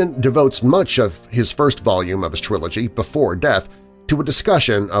 Flammarion devotes much of his first volume of his trilogy, Before Death, to a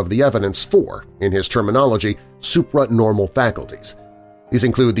discussion of the evidence for, in his terminology, supranormal faculties. These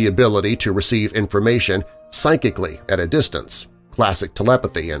include the ability to receive information psychically at a distance, classic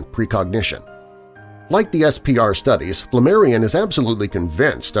telepathy, and precognition. Like the SPR studies, Flammarion is absolutely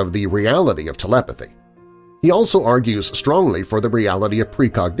convinced of the reality of telepathy. He also argues strongly for the reality of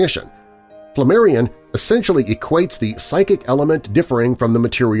precognition. Flammarion essentially equates the psychic element differing from the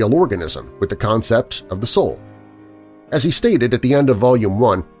material organism with the concept of the soul. As he stated at the end of Volume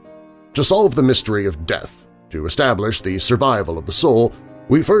 1, "To solve the mystery of death, to establish the survival of the soul,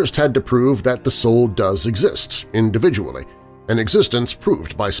 we first had to prove that the soul does exist individually, an existence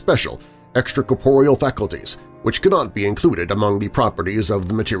proved by special, extracorporeal faculties, which cannot be included among the properties of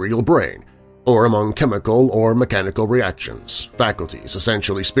the material brain, or among chemical or mechanical reactions, faculties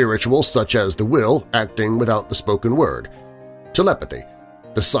essentially spiritual such as the will acting without the spoken word, telepathy,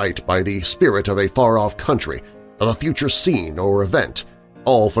 the sight by the spirit of a far-off country, of a future scene or event,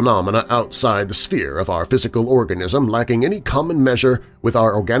 all phenomena outside the sphere of our physical organism lacking any common measure with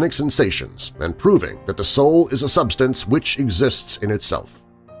our organic sensations and proving that the soul is a substance which exists in itself."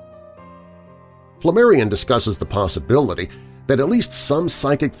 Flammarion discusses the possibility that at least some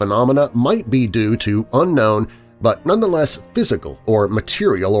psychic phenomena might be due to unknown but nonetheless physical or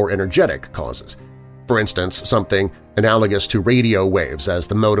material or energetic causes. For instance, something analogous to radio waves as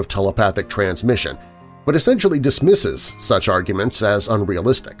the mode of telepathic transmission, but essentially dismisses such arguments as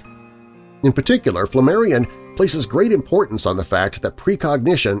unrealistic. In particular, Flammarion places great importance on the fact that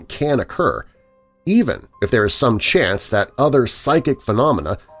precognition can occur, even if there is some chance that other psychic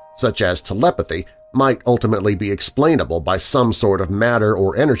phenomena, such as telepathy, might ultimately be explainable by some sort of matter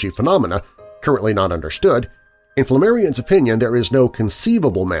or energy phenomena currently not understood. In Flammarion's opinion, there is no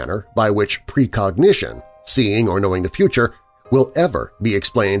conceivable manner by which precognition, seeing or knowing the future, will ever be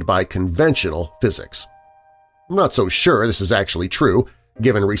explained by conventional physics. I'm not so sure this is actually true,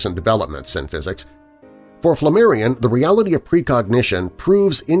 given recent developments in physics. For Flammarion, the reality of precognition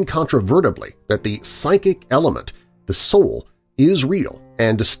proves incontrovertibly that the psychic element, the soul, is real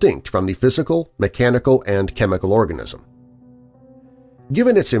and distinct from the physical, mechanical, and chemical organism.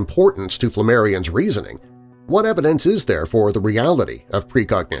 Given its importance to Flammarion's reasoning, what evidence is there for the reality of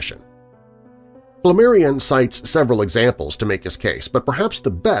precognition? Flammarion cites several examples to make his case, but perhaps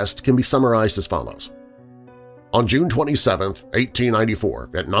the best can be summarized as follows. On June 27, 1894,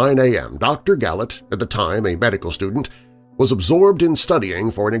 at 9 a.m., Dr. Gallet, at the time a medical student, was absorbed in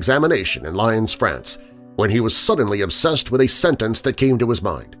studying for an examination in Lyons, France, when he was suddenly obsessed with a sentence that came to his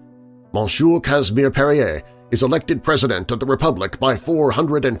mind. Monsieur Casimir Perrier is elected President of the Republic by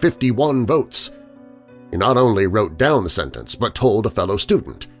 451 votes. He not only wrote down the sentence, but told a fellow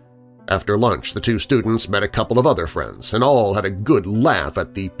student. After lunch, the two students met a couple of other friends, and all had a good laugh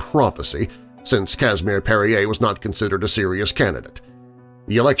at the prophecy, since Casimir Perrier was not considered a serious candidate.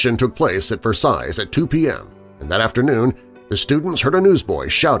 The election took place at Versailles at 2 p.m., and that afternoon the students heard a newsboy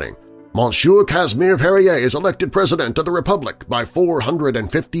shouting, "Monsieur Casimir Perrier is elected President of the Republic by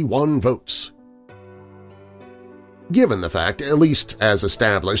 451 votes." Given the fact, at least as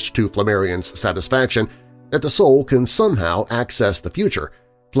established to Flammarion's satisfaction, that the soul can somehow access the future,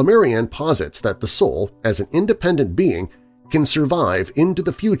 Flammarion posits that the soul, as an independent being, can survive into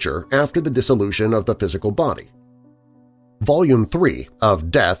the future after the dissolution of the physical body. Volume 3 of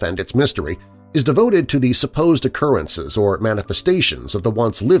Death and Its Mystery is devoted to the supposed occurrences or manifestations of the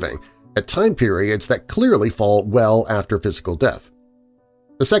once living at time periods that clearly fall well after physical death.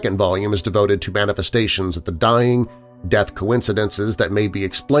 The second volume is devoted to manifestations of the dying, death coincidences that may be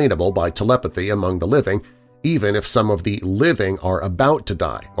explainable by telepathy among the living, even if some of the living are about to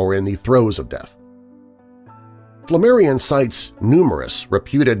die or in the throes of death. Flammarion cites numerous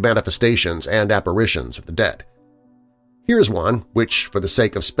reputed manifestations and apparitions of the dead. Here's one which, for the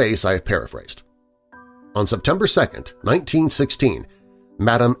sake of space, I have paraphrased. On September 2, 1916,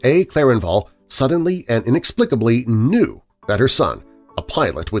 Madame A. Clarenval suddenly and inexplicably knew that her son, a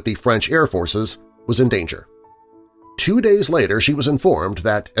pilot with the French Air Forces, was in danger. 2 days later, she was informed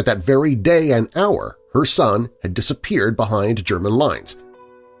that at that very day and hour her son had disappeared behind German lines.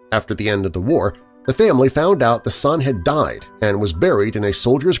 After the end of the war, the family found out the son had died and was buried in a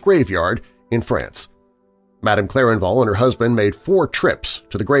soldier's graveyard in France. Madame Clarenval and her husband made 4 trips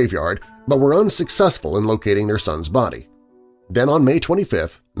to the graveyard but were unsuccessful in locating their son's body. Then on May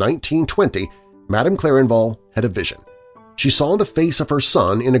 25, 1920, Madame Clarenval had a vision. She saw the face of her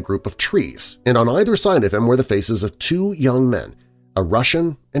son in a group of trees, and on either side of him were the faces of two young men, a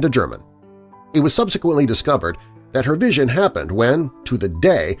Russian and a German. It was subsequently discovered that her vision happened when, to the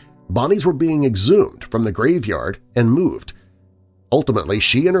day, bodies were being exhumed from the graveyard and moved. Ultimately,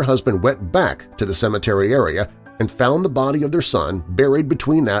 she and her husband went back to the cemetery area and found the body of their son buried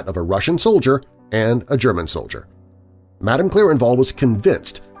between that of a Russian soldier and a German soldier. Madame Clarenval was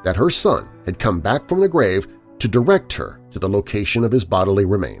convinced that her son had come back from the grave to direct her to the location of his bodily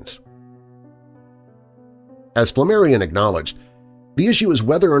remains. As Flammarion acknowledged, the issue is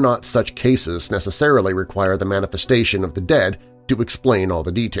whether or not such cases necessarily require the manifestation of the dead to explain all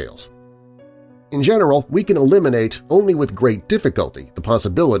the details. In general, we can eliminate only with great difficulty the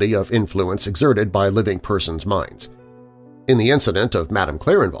possibility of influence exerted by living persons' minds. In the incident of Madame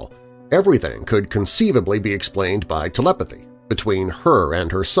Clarenval, everything could conceivably be explained by telepathy between her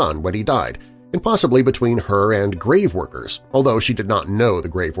and her son when he died, and possibly between her and grave workers, although she did not know the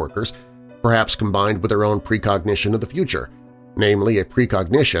grave workers, perhaps combined with her own precognition of the future, namely a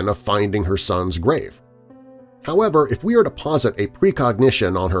precognition of finding her son's grave. However, if we are to posit a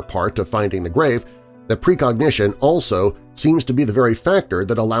precognition on her part of finding the grave, the precognition also seems to be the very factor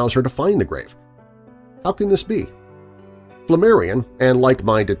that allows her to find the grave. How can this be? Flammarion and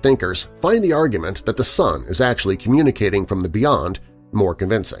like-minded thinkers find the argument that the son is actually communicating from the beyond more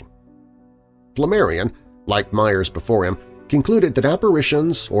convincing. Flammarion, like Myers before him, concluded that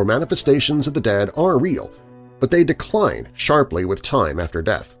apparitions or manifestations of the dead are real, but they decline sharply with time after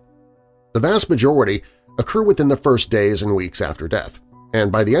death. The vast majority occur within the first days and weeks after death,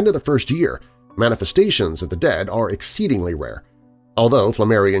 and by the end of the first year, manifestations of the dead are exceedingly rare, although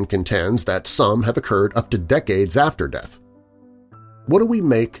Flammarion contends that some have occurred up to decades after death. What do we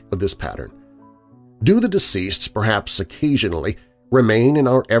make of this pattern? Do the deceased, perhaps occasionally, remain in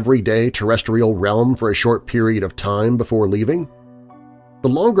our everyday terrestrial realm for a short period of time before leaving? The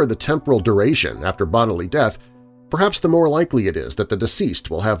longer the temporal duration after bodily death, perhaps the more likely it is that the deceased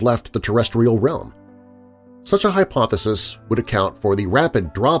will have left the terrestrial realm. Such a hypothesis would account for the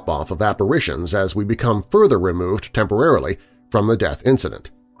rapid drop-off of apparitions as we become further removed temporarily from the death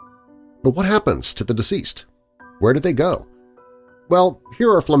incident. But what happens to the deceased? Where do they go? Well,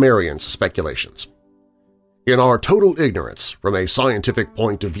 here are Flammarion's speculations. In our total ignorance from a scientific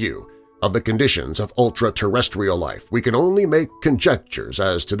point of view of the conditions of ultra-terrestrial life, we can only make conjectures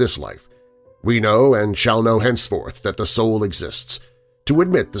as to this life. We know and shall know henceforth that the soul exists. To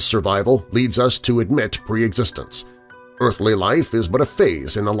admit this survival leads us to admit pre-existence. Earthly life is but a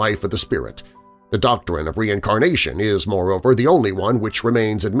phase in the life of the spirit. The doctrine of reincarnation is, moreover, the only one which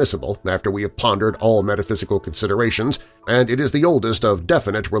remains admissible after we have pondered all metaphysical considerations, and it is the oldest of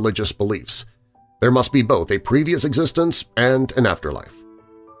definite religious beliefs. There must be both a previous existence and an afterlife.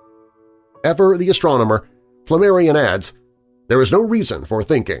 Ever the astronomer, Flammarion adds, there is no reason for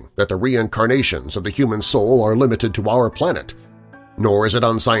thinking that the reincarnations of the human soul are limited to our planet, nor is it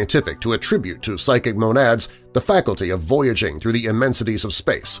unscientific to attribute to psychic monads the faculty of voyaging through the immensities of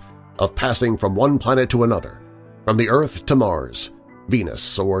space, of passing from one planet to another, from the Earth to Mars,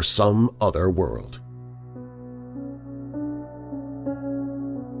 Venus, or some other world.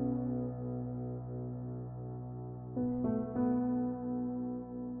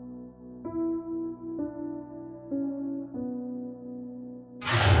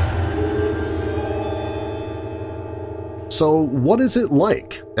 So what is it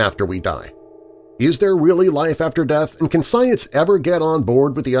like after we die? Is there really life after death, and can science ever get on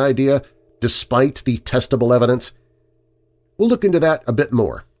board with the idea despite the testable evidence? We'll look into that a bit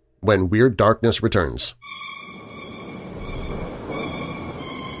more when Weird Darkness returns.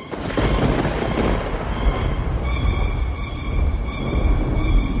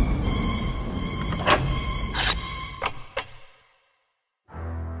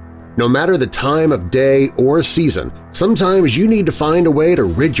 No matter the time of day or season, sometimes you need to find a way to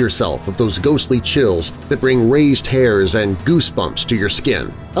rid yourself of those ghostly chills that bring raised hairs and goosebumps to your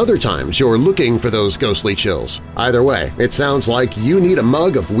skin. Other times you're looking for those ghostly chills. Either way, it sounds like you need a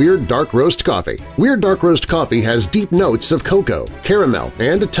mug of Weird Dark Roast coffee. Weird Dark Roast coffee has deep notes of cocoa, caramel,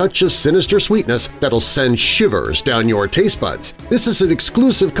 and a touch of sinister sweetness that'll send shivers down your taste buds. This is an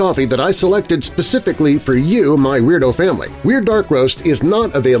exclusive coffee that I selected specifically for you, my weirdo family. Weird Dark Roast is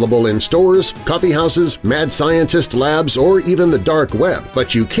not available in stores, coffee houses, mad scientist labs, or even the dark web,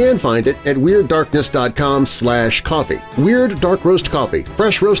 but you can find it at WeirdDarkness.com/coffee. Weird Dark Roast coffee,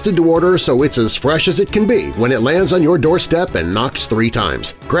 fresh fresh roasted to order so it's as fresh as it can be when it lands on your doorstep and knocks 3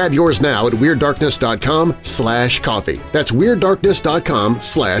 times. Grab yours now at WeirdDarkness.com/coffee. That's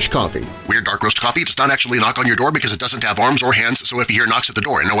WeirdDarkness.com/coffee. Weird Dark Roast Coffee does not actually knock on your door because it doesn't have arms or hands, so if you hear knocks at the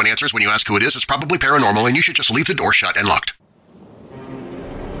door and no one answers when you ask who it is, it's probably paranormal and you should just leave the door shut and locked.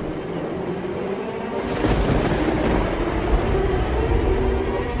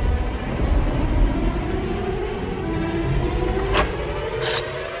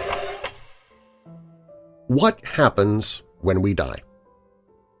 What happens when we die?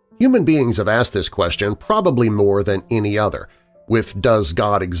 Human beings have asked this question probably more than any other, with "Does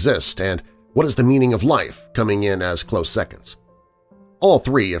God exist?" and "What is the meaning of life?" coming in as close seconds. All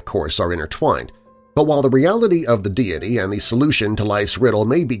three, of course, are intertwined, but while the reality of the deity and the solution to life's riddle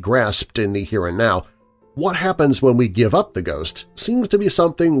may be grasped in the here and now, what happens when we give up the ghost seems to be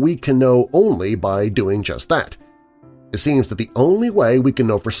something we can know only by doing just that. It seems that the only way we can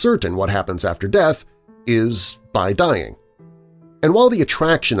know for certain what happens after death is by dying. And while the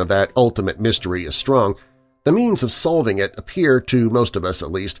attraction of that ultimate mystery is strong, the means of solving it appear, to most of us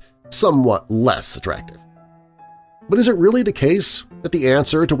at least, somewhat less attractive. But is it really the case that the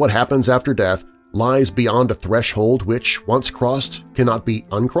answer to what happens after death lies beyond a threshold which, once crossed, cannot be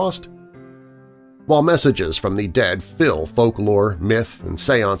uncrossed? While messages from the dead fill folklore, myth, and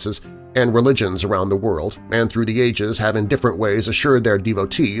seances, and religions around the world and through the ages have in different ways assured their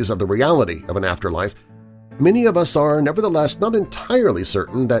devotees of the reality of an afterlife, many of us are nevertheless not entirely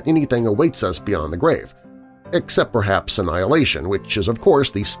certain that anything awaits us beyond the grave, except perhaps annihilation, which is of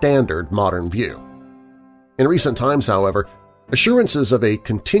course the standard modern view. In recent times, however, assurances of a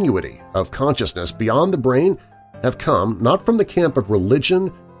continuity of consciousness beyond the brain have come not from the camp of religion,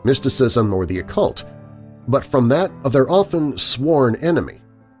 mysticism, or the occult, but from that of their often sworn enemy,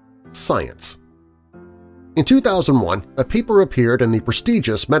 science. In 2001, a paper appeared in the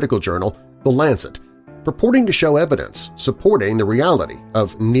prestigious medical journal The Lancet, purporting to show evidence supporting the reality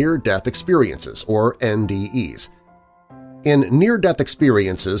of near-death experiences, or NDEs. In Near-Death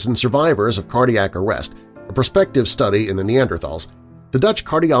Experiences in Survivors of Cardiac Arrest, a prospective study in the Neanderthals, the Dutch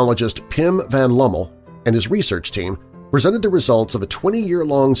cardiologist Pim van Lommel and his research team presented the results of a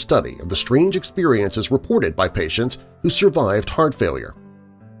 20-year-long study of the strange experiences reported by patients who survived heart failure.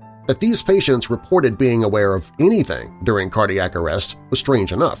 That these patients reported being aware of anything during cardiac arrest was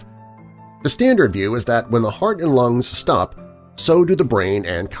strange enough. The standard view is that when the heart and lungs stop, so do the brain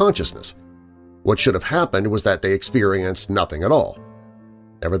and consciousness. What should have happened was that they experienced nothing at all.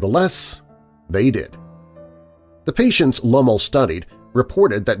 Nevertheless, they did. The patients Lommel studied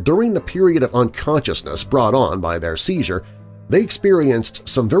reported that during the period of unconsciousness brought on by their seizure, they experienced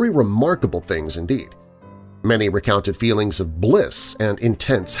some very remarkable things indeed. Many recounted feelings of bliss and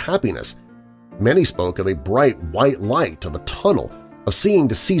intense happiness. Many spoke of a bright white light of a tunnel, of seeing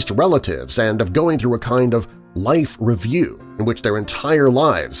deceased relatives, and of going through a kind of life review in which their entire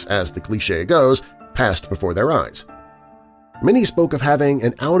lives, as the cliché goes, passed before their eyes. Many spoke of having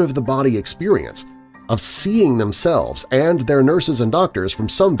an out-of-the-body experience, of seeing themselves and their nurses and doctors from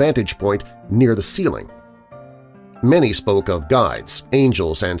some vantage point near the ceiling. Many spoke of guides,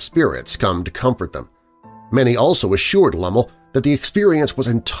 angels, and spirits come to comfort them. Many also assured Lommel that the experience was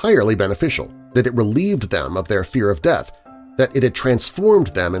entirely beneficial, that it relieved them of their fear of death, that it had transformed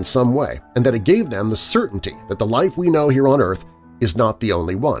them in some way, and that it gave them the certainty that the life we know here on Earth is not the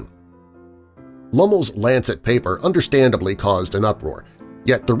only one. Lommel's Lancet paper understandably caused an uproar,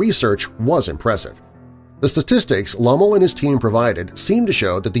 yet the research was impressive. The statistics Lommel and his team provided seemed to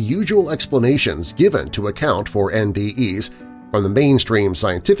show that the usual explanations given to account for NDEs from the mainstream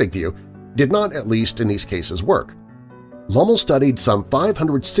scientific view did not, at least in these cases, work. Lommel studied some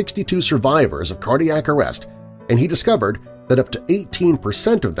 562 survivors of cardiac arrest, and he discovered that up to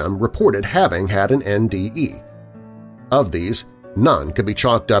 18% of them reported having had an NDE. Of these, none could be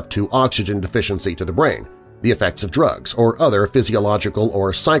chalked up to oxygen deficiency to the brain, the effects of drugs, or other physiological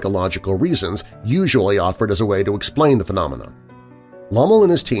or psychological reasons usually offered as a way to explain the phenomenon. Lommel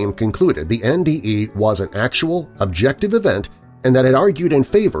and his team concluded the NDE was an actual, objective event and that it argued in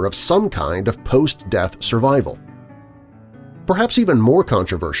favor of some kind of post-death survival. Perhaps even more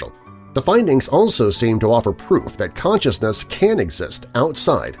controversial, the findings also seem to offer proof that consciousness can exist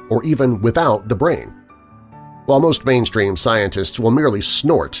outside or even without the brain. While most mainstream scientists will merely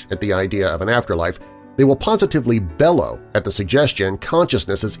snort at the idea of an afterlife, they will positively bellow at the suggestion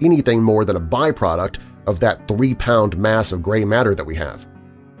consciousness is anything more than a byproduct of that 3-pound mass of gray matter that we have.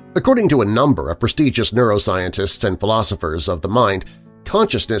 According to a number of prestigious neuroscientists and philosophers of the mind,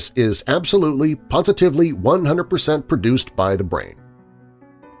 consciousness is absolutely, positively 100% produced by the brain.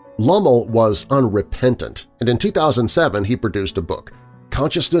 Lommel was unrepentant, and in 2007 he produced a book,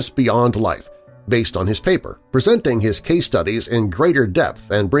 Consciousness Beyond Life, based on his paper, presenting his case studies in greater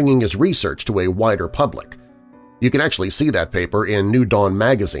depth and bringing his research to a wider public. You can actually see that paper in New Dawn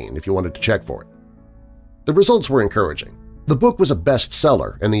magazine if you wanted to check for it. The results were encouraging. The book was a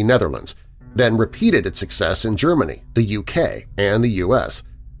bestseller in the Netherlands, then repeated its success in Germany, the UK, and the US.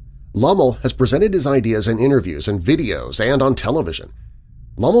 Lommel has presented his ideas in interviews and videos and on television.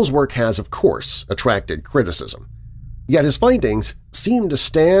 Lommel's work has, of course, attracted criticism. Yet his findings seem to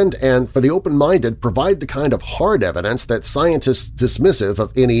stand and, for the open-minded, provide the kind of hard evidence that scientists dismissive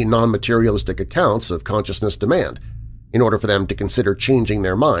of any non-materialistic accounts of consciousness demand, in order for them to consider changing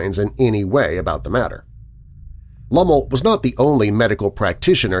their minds in any way about the matter. Lommel was not the only medical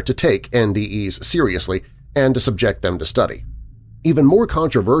practitioner to take NDEs seriously and to subject them to study. Even more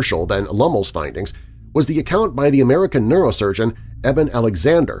controversial than Lommel's findings was the account by the American neurosurgeon Eben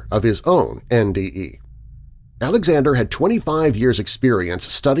Alexander of his own NDE. Alexander had 25 years' experience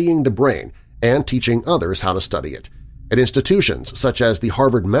studying the brain and teaching others how to study it, at institutions such as the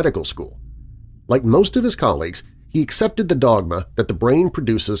Harvard Medical School. Like most of his colleagues, he accepted the dogma that the brain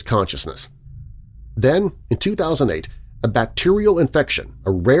produces consciousness. Then, in 2008, a bacterial infection,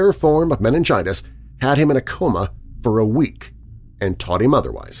 a rare form of meningitis, had him in a coma for a week and taught him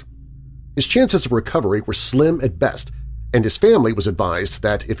otherwise. His chances of recovery were slim at best, and his family was advised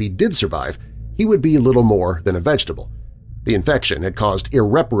that if he did survive, he would be little more than a vegetable. The infection had caused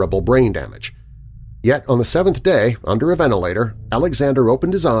irreparable brain damage. Yet on the 7th day, under a ventilator, Alexander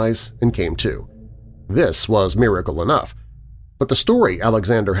opened his eyes and came to. This was miracle enough, but the story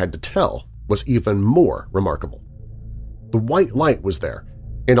Alexander had to tell was even more remarkable. The white light was there,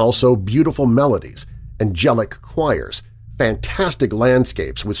 and also beautiful melodies, angelic choirs, fantastic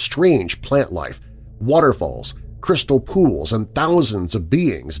landscapes with strange plant life, waterfalls, crystal pools, and thousands of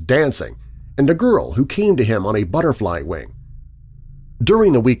beings dancing, and a girl who came to him on a butterfly wing.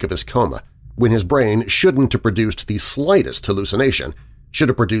 During the week of his coma, when his brain shouldn't have produced the slightest hallucination, should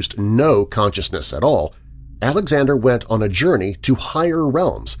have produced no consciousness at all, Alexander went on a journey to higher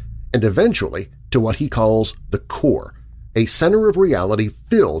realms and eventually to what he calls the core, a center of reality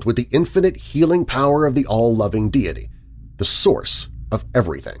filled with the infinite healing power of the all-loving deity, the source of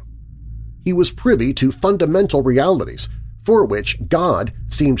everything. He was privy to fundamental realities for which God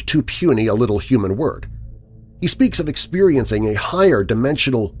seemed too puny a little human word. He speaks of experiencing a higher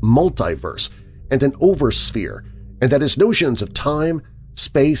dimensional multiverse and an oversphere, and that his notions of time,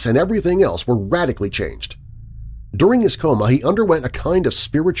 space, and everything else were radically changed. During his coma, he underwent a kind of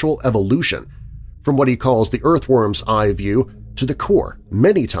spiritual evolution, from what he calls the earthworm's eye view to the core,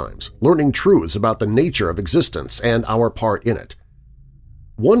 many times learning truths about the nature of existence and our part in it.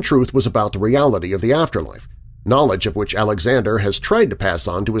 One truth was about the reality of the afterlife, knowledge of which Alexander has tried to pass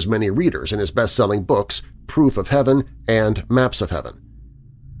on to his many readers in his best-selling books Proof of Heaven and Maps of Heaven.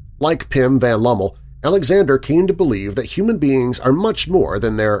 Like Pim van Lommel, Alexander came to believe that human beings are much more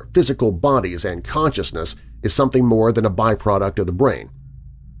than their physical bodies and consciousness is something more than a byproduct of the brain.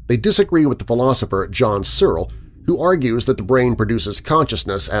 They disagree with the philosopher John Searle, who argues that the brain produces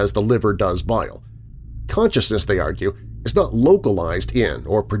consciousness as the liver does bile. Consciousness, they argue, is not localized in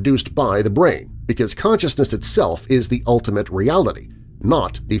or produced by the brain because consciousness itself is the ultimate reality,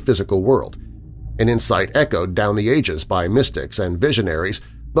 not the physical world, an insight echoed down the ages by mystics and visionaries,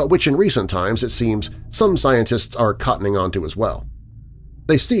 but which in recent times it seems some scientists are cottoning onto as well.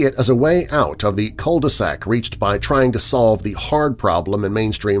 They see it as a way out of the cul-de-sac reached by trying to solve the hard problem in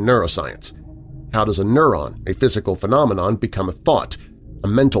mainstream neuroscience. How does a neuron, a physical phenomenon, become a thought, a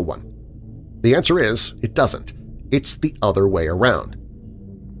mental one? The answer is it doesn't. It's the other way around.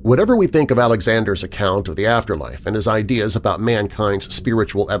 Whatever we think of Alexander's account of the afterlife and his ideas about mankind's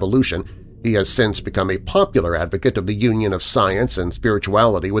spiritual evolution, he has since become a popular advocate of the union of science and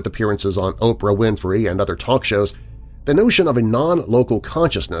spirituality with appearances on Oprah Winfrey and other talk shows. The notion of a non-local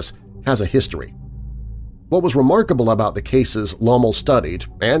consciousness has a history. What was remarkable about the cases Lommel studied,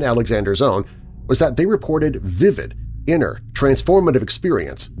 and Alexander's own, was that they reported vivid, inner, transformative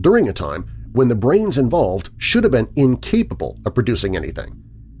experience during a time when the brains involved should have been incapable of producing anything.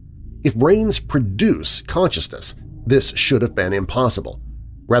 If brains produce consciousness, this should have been impossible,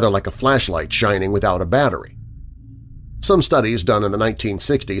 rather like a flashlight shining without a battery. Some studies done in the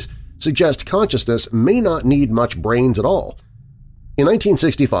 1960s suggest consciousness may not need much brains at all. In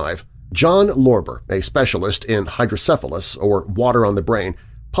 1965, John Lorber, a specialist in hydrocephalus or water on the brain,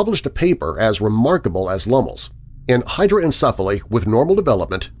 published a paper as remarkable as Lommel's. In Hydroencephaly with Normal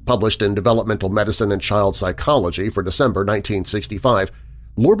Development, published in Developmental Medicine and Child Psychology for December 1965,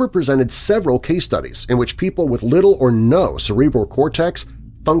 Lorber presented several case studies in which people with little or no cerebral cortex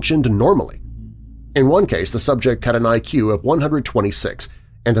functioned normally. In one case, the subject had an IQ of 126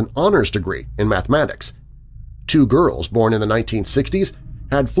 and an honors degree in mathematics. 2 girls born in the 1960s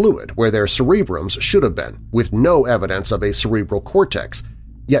had fluid where their cerebrums should have been, with no evidence of a cerebral cortex,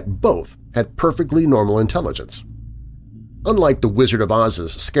 yet both had perfectly normal intelligence. Unlike the Wizard of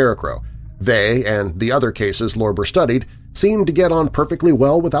Oz's scarecrow, they and the other cases Lorber studied seemed to get on perfectly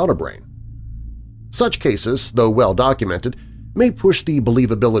well without a brain. Such cases, though well documented, may push the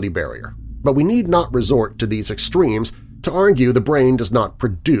believability barrier, but we need not resort to these extremes to argue the brain does not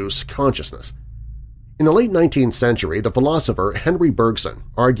produce consciousness. In the late 19th century, the philosopher Henry Bergson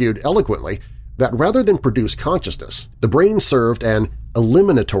argued eloquently that rather than produce consciousness, the brain served an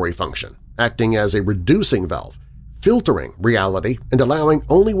eliminatory function, acting as a reducing valve, filtering reality and allowing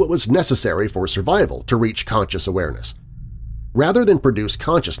only what was necessary for survival to reach conscious awareness. Rather than produce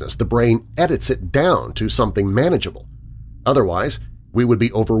consciousness, the brain edits it down to something manageable. Otherwise, we would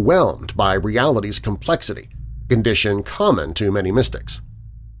be overwhelmed by reality's complexity, a condition common to many mystics.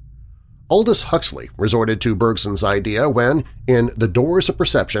 Aldous Huxley resorted to Bergson's idea when, in The Doors of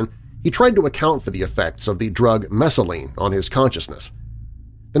Perception, he tried to account for the effects of the drug mescaline on his consciousness.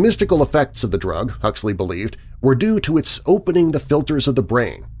 The mystical effects of the drug, Huxley believed, were due to its opening the filters of the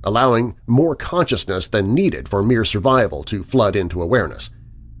brain, allowing more consciousness than needed for mere survival to flood into awareness.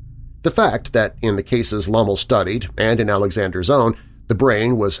 The fact that in the cases Lommel studied and in Alexander's own, the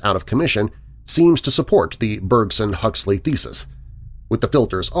brain was out of commission seems to support the Bergson-Huxley thesis. With the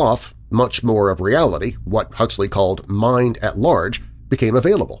filters off, much more of reality, what Huxley called mind at large, became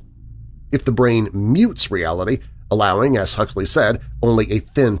available. If the brain mutes reality, allowing, as Huxley said, only a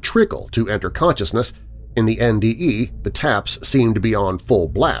thin trickle to enter consciousness, in the NDE the taps seem to be on full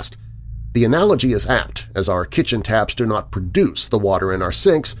blast. The analogy is apt, as our kitchen taps do not produce the water in our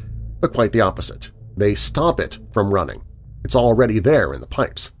sinks, but quite the opposite. They stop it from running. It's already there in the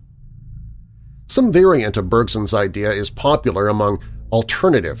pipes. Some variant of Bergson's idea is popular among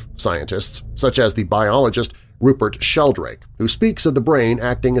alternative scientists, such as the biologist Rupert Sheldrake, who speaks of the brain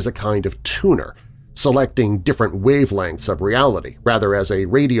acting as a kind of tuner, selecting different wavelengths of reality, rather as a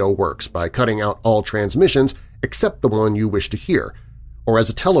radio works by cutting out all transmissions except the one you wish to hear, or as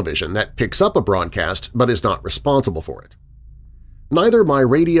a television that picks up a broadcast but is not responsible for it. Neither my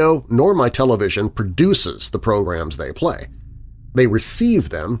radio nor my television produces the programs they play. They receive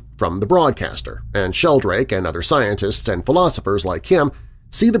them from the broadcaster, and Sheldrake and other scientists and philosophers like him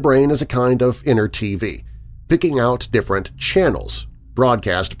see the brain as a kind of inner TV, picking out different channels,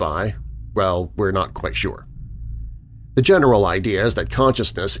 broadcast by, well, we're not quite sure. The general idea is that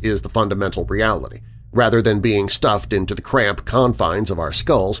consciousness is the fundamental reality. Rather than being stuffed into the cramped confines of our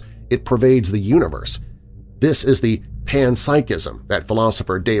skulls, it pervades the universe. This is the panpsychism that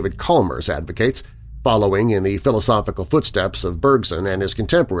philosopher David Chalmers advocates, following in the philosophical footsteps of Bergson and his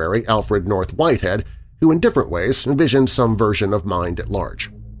contemporary Alfred North Whitehead, who in different ways envisioned some version of mind at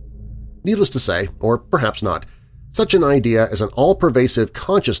large. Needless to say, or perhaps not, such an idea as an all-pervasive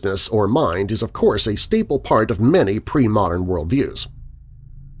consciousness or mind is of course a staple part of many pre-modern worldviews.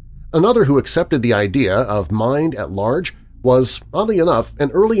 Another who accepted the idea of mind at large was, oddly enough,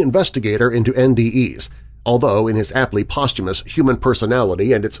 an early investigator into NDEs, although in his aptly posthumous Human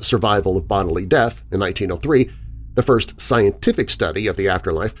Personality and Its Survival of Bodily Death in 1903, the first scientific study of the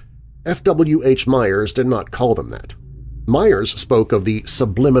afterlife, F.W.H. Myers did not call them that. Myers spoke of the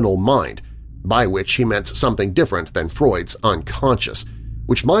subliminal mind, by which he meant something different than Freud's unconscious,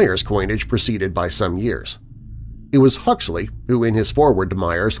 which Myers' coinage preceded by some years. It was Huxley who, in his foreword to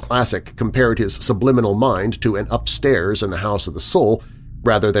Myers' classic, compared his subliminal mind to an upstairs in the house of the soul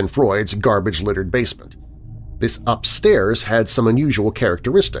rather than Freud's garbage-littered basement. This upstairs had some unusual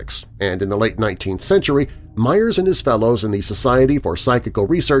characteristics, and in the late 19th century, Myers and his fellows in the Society for Psychical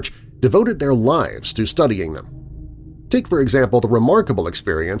Research devoted their lives to studying them. Take, for example, the remarkable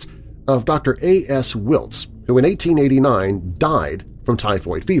experience of Dr. A.S. Wilts, who in 1889 died from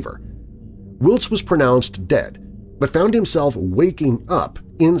typhoid fever. Wilts was pronounced dead, but found himself waking up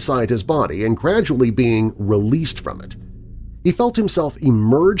inside his body and gradually being released from it. He felt himself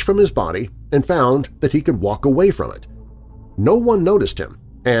emerge from his body and found that he could walk away from it. No one noticed him,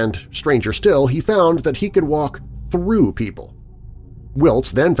 and, stranger still, he found that he could walk through people.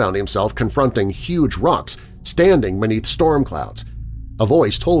 Wilts then found himself confronting huge rocks standing beneath storm clouds. A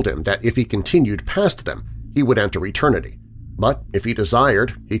voice told him that if he continued past them, he would enter eternity, but if he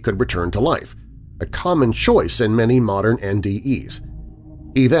desired, he could return to life, a common choice in many modern NDEs.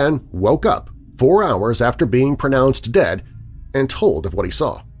 He then woke up 4 hours after being pronounced dead and told of what he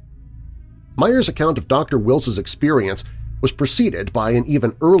saw. Myers' account of Dr. Wilts's experience was preceded by an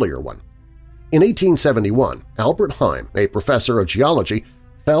even earlier one. In 1871, Albert Heim, a professor of geology,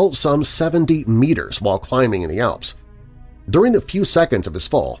 fell some 70 meters while climbing in the Alps. During the few seconds of his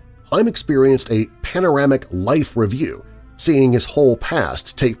fall, Heim experienced a panoramic life review, seeing his whole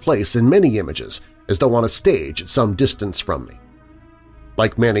past take place in many images, as though on a stage at some distance from me.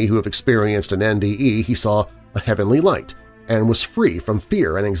 Like many who have experienced an NDE, he saw a heavenly light and was free from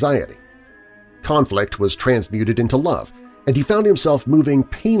fear and anxiety. Conflict was transmuted into love, and he found himself moving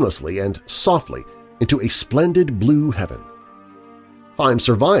painlessly and softly into a splendid blue heaven. Heim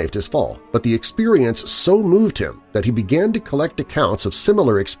survived his fall, but the experience so moved him that he began to collect accounts of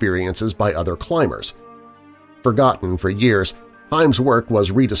similar experiences by other climbers. Forgotten for years, Heim's work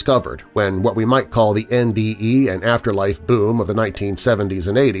was rediscovered when what we might call the NDE and Afterlife boom of the 1970s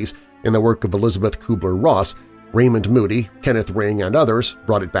and 80s in the work of Elizabeth Kubler-Ross, Raymond Moody, Kenneth Ring, and others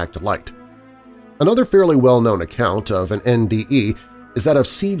brought it back to light. Another fairly well-known account of an NDE is that of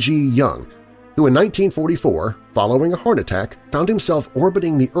C.G. Jung, who in 1944, following a heart attack, found himself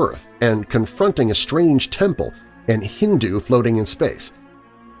orbiting the Earth and confronting a strange temple and Hindu floating in space.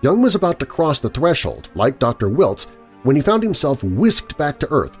 Jung was about to cross the threshold, like Dr. Wiltz, when he found himself whisked back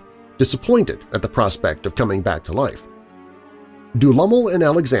to Earth, disappointed at the prospect of coming back to life. Do Lummel and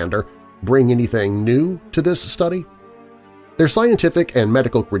Alexander bring anything new to this study? Their scientific and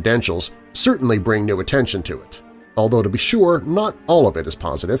medical credentials certainly bring new attention to it, although to be sure not all of it is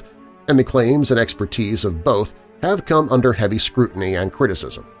positive, and the claims and expertise of both have come under heavy scrutiny and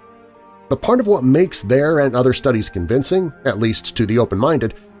criticism. But part of what makes their and other studies convincing, at least to the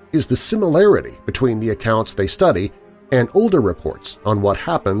open-minded, is the similarity between the accounts they study and older reports on what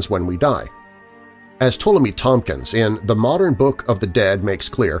happens when we die. As Ptolemy Tompkins in The Modern Book of the Dead makes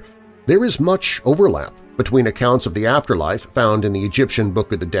clear, there is much overlap between accounts of the afterlife found in the Egyptian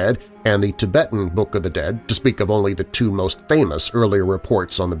Book of the Dead and the Tibetan Book of the Dead, to speak of only the two most famous earlier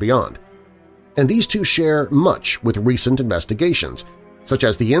reports on the beyond. And these two share much with recent investigations, such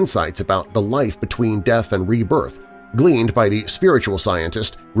as the insights about the life between death and rebirth, gleaned by the spiritual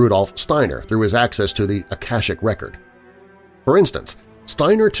scientist Rudolf Steiner through his access to the Akashic Record. For instance,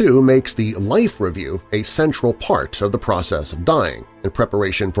 Steiner too makes the life review a central part of the process of dying in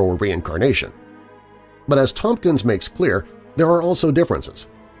preparation for reincarnation. But as Tompkins makes clear, there are also differences.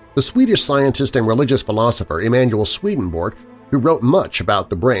 The Swedish scientist and religious philosopher Emanuel Swedenborg, who wrote much about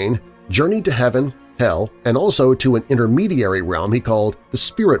the brain, journeyed to heaven, hell, and also to an intermediary realm he called the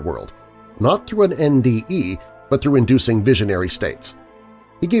spirit world, not through an NDE, but through inducing visionary states.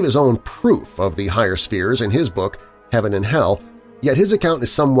 He gave his own proof of the higher spheres in his book, Heaven and Hell, yet his account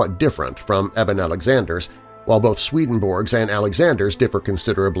is somewhat different from Eben Alexander's, while both Swedenborg's and Alexander's differ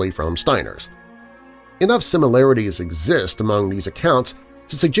considerably from Steiner's. Enough similarities exist among these accounts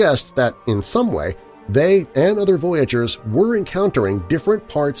to suggest that, in some way, they and other voyagers were encountering different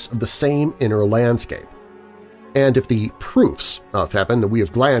parts of the same inner landscape. And if the proofs of heaven that we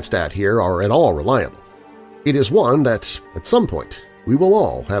have glanced at here are at all reliable, it is one that, at some point, we will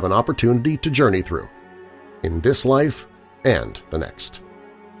all have an opportunity to journey through, in this life and the next.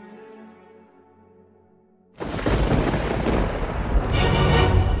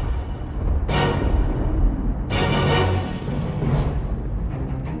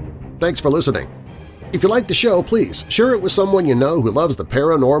 Thanks for listening. If you like the show, please share it with someone you know who loves the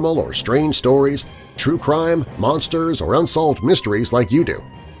paranormal or strange stories, true crime, monsters, or unsolved mysteries like you do.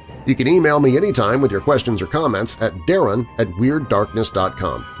 You can email me anytime with your questions or comments at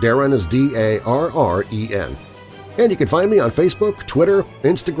darren@weirddarkness.com. Darren is D-A-R-R-E-N. And you can find me on Facebook, Twitter,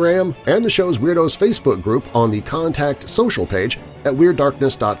 Instagram, and the show's Weirdos Facebook group on the Contact Social page at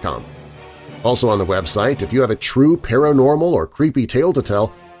weirddarkness.com. Also on the website, if you have a true paranormal or creepy tale to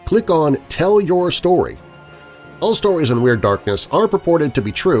tell, click on Tell Your Story. All stories in Weird Darkness are purported to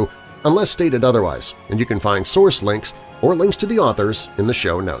be true unless stated otherwise, and you can find source links or links to the authors in the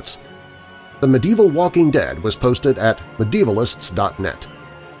show notes. The Medieval Walking Dead was posted at medievalists.net.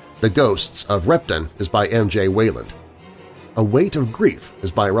 The Ghosts of Repton is by M.J. Wayland. A Weight of Grief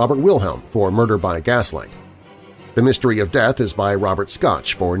is by Robert Wilhelm for Murder by Gaslight. The Mystery of Death is by Robert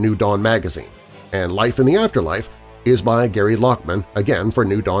Scotch for New Dawn magazine, and Life in the Afterlife is by Gary Lockman, again for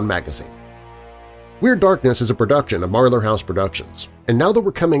New Dawn magazine. Weird Darkness is a production of Marlar House Productions, and now that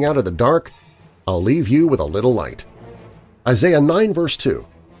we're coming out of the dark, I'll leave you with a little light. Isaiah 9 verse 2,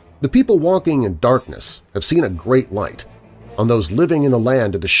 "The people walking in darkness have seen a great light. On those living in the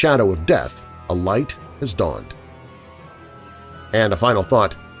land of the shadow of death, a light has dawned." And a final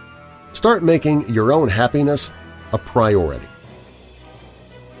thought, start making your own happiness a priority.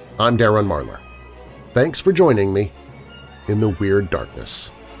 I'm Darren Marlar. Thanks for joining me in the Weird Darkness.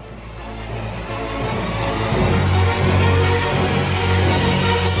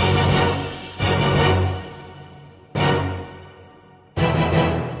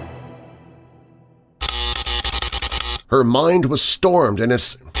 Her mind was stormed in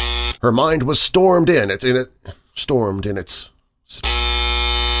its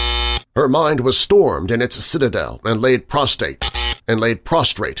citadel and laid prostrate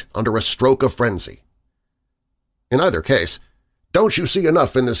under a stroke of frenzy. In either case, don't you see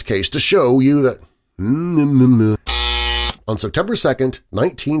enough in this case to show you that… On September 2nd,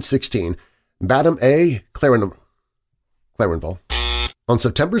 1916, Madame A. Clarenval. On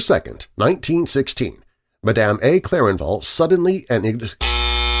September 2nd, 1916, Madame A. Clarenval suddenly and…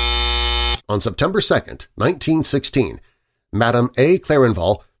 On September 2nd, 1916, Madame A.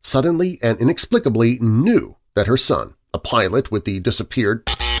 Clarenval suddenly and inexplicably knew that her son, a pilot with the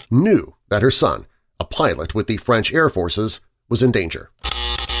French Air Forces, was in danger.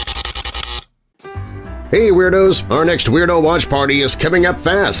 Hey Weirdos! Our next Weirdo Watch Party is coming up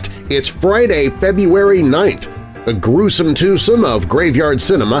fast. It's Friday, February 9th. The gruesome twosome of Graveyard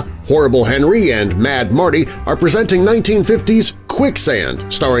Cinema, Horrible Henry and Mad Marty are presenting 1950's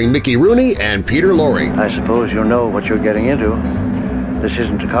Quicksand, starring Mickey Rooney and Peter Lorre. I suppose you know what you're getting into. This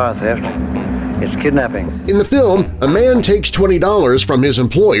isn't a car theft. It's kidnapping. In the film, a man takes $20 from his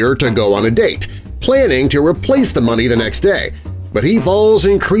employer to go on a date, planning to replace the money the next day. But he falls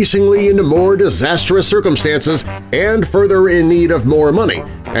increasingly into more disastrous circumstances and further in need of more money,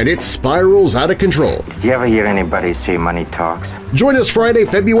 and it spirals out of control. Did you ever hear anybody say money talks? Join us Friday,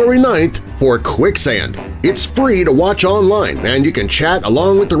 February 9th for Quicksand. It's free to watch online, and you can chat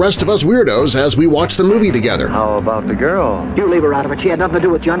along with the rest of us weirdos as we watch the movie together. How about the girl? You leave her out of it. She had nothing to do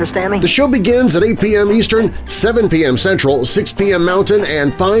with it. You understand me? The show begins at 8 p.m. Eastern, 7 p.m. Central, 6 p.m. Mountain,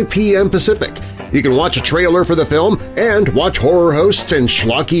 and 5 p.m. Pacific. You can watch a trailer for the film and watch horror hosts and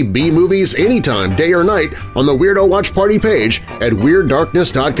schlocky B-movies anytime, day or night, on the Weirdo Watch Party page at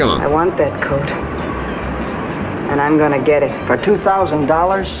WeirdDarkness.com. I want that coat, and I'm gonna get it for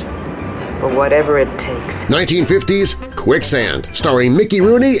 $2,000, for whatever it takes. 1950's Quicksand, starring Mickey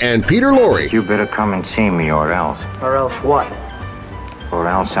Rooney and Peter Lorre. You better come and see me or else. Or else what? Or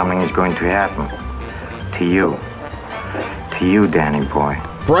else something is going to happen. To you. To you, Danny boy.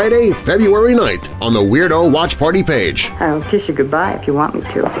 Friday, February 9th on the Weirdo Watch Party page. I'll kiss you goodbye if you want me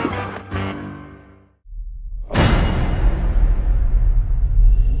to.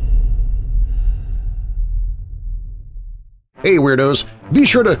 Hey Weirdos! Be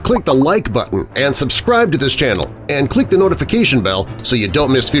sure to click the like button and subscribe to this channel and click the notification bell so you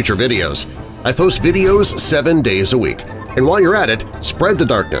don't miss future videos. I post videos 7 days a week. And while you're at it, spread the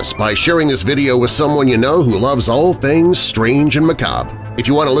darkness by sharing this video with someone you know who loves all things strange and macabre. If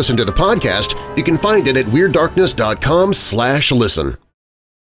you want to listen to the podcast, you can find it at WeirdDarkness.com/listen.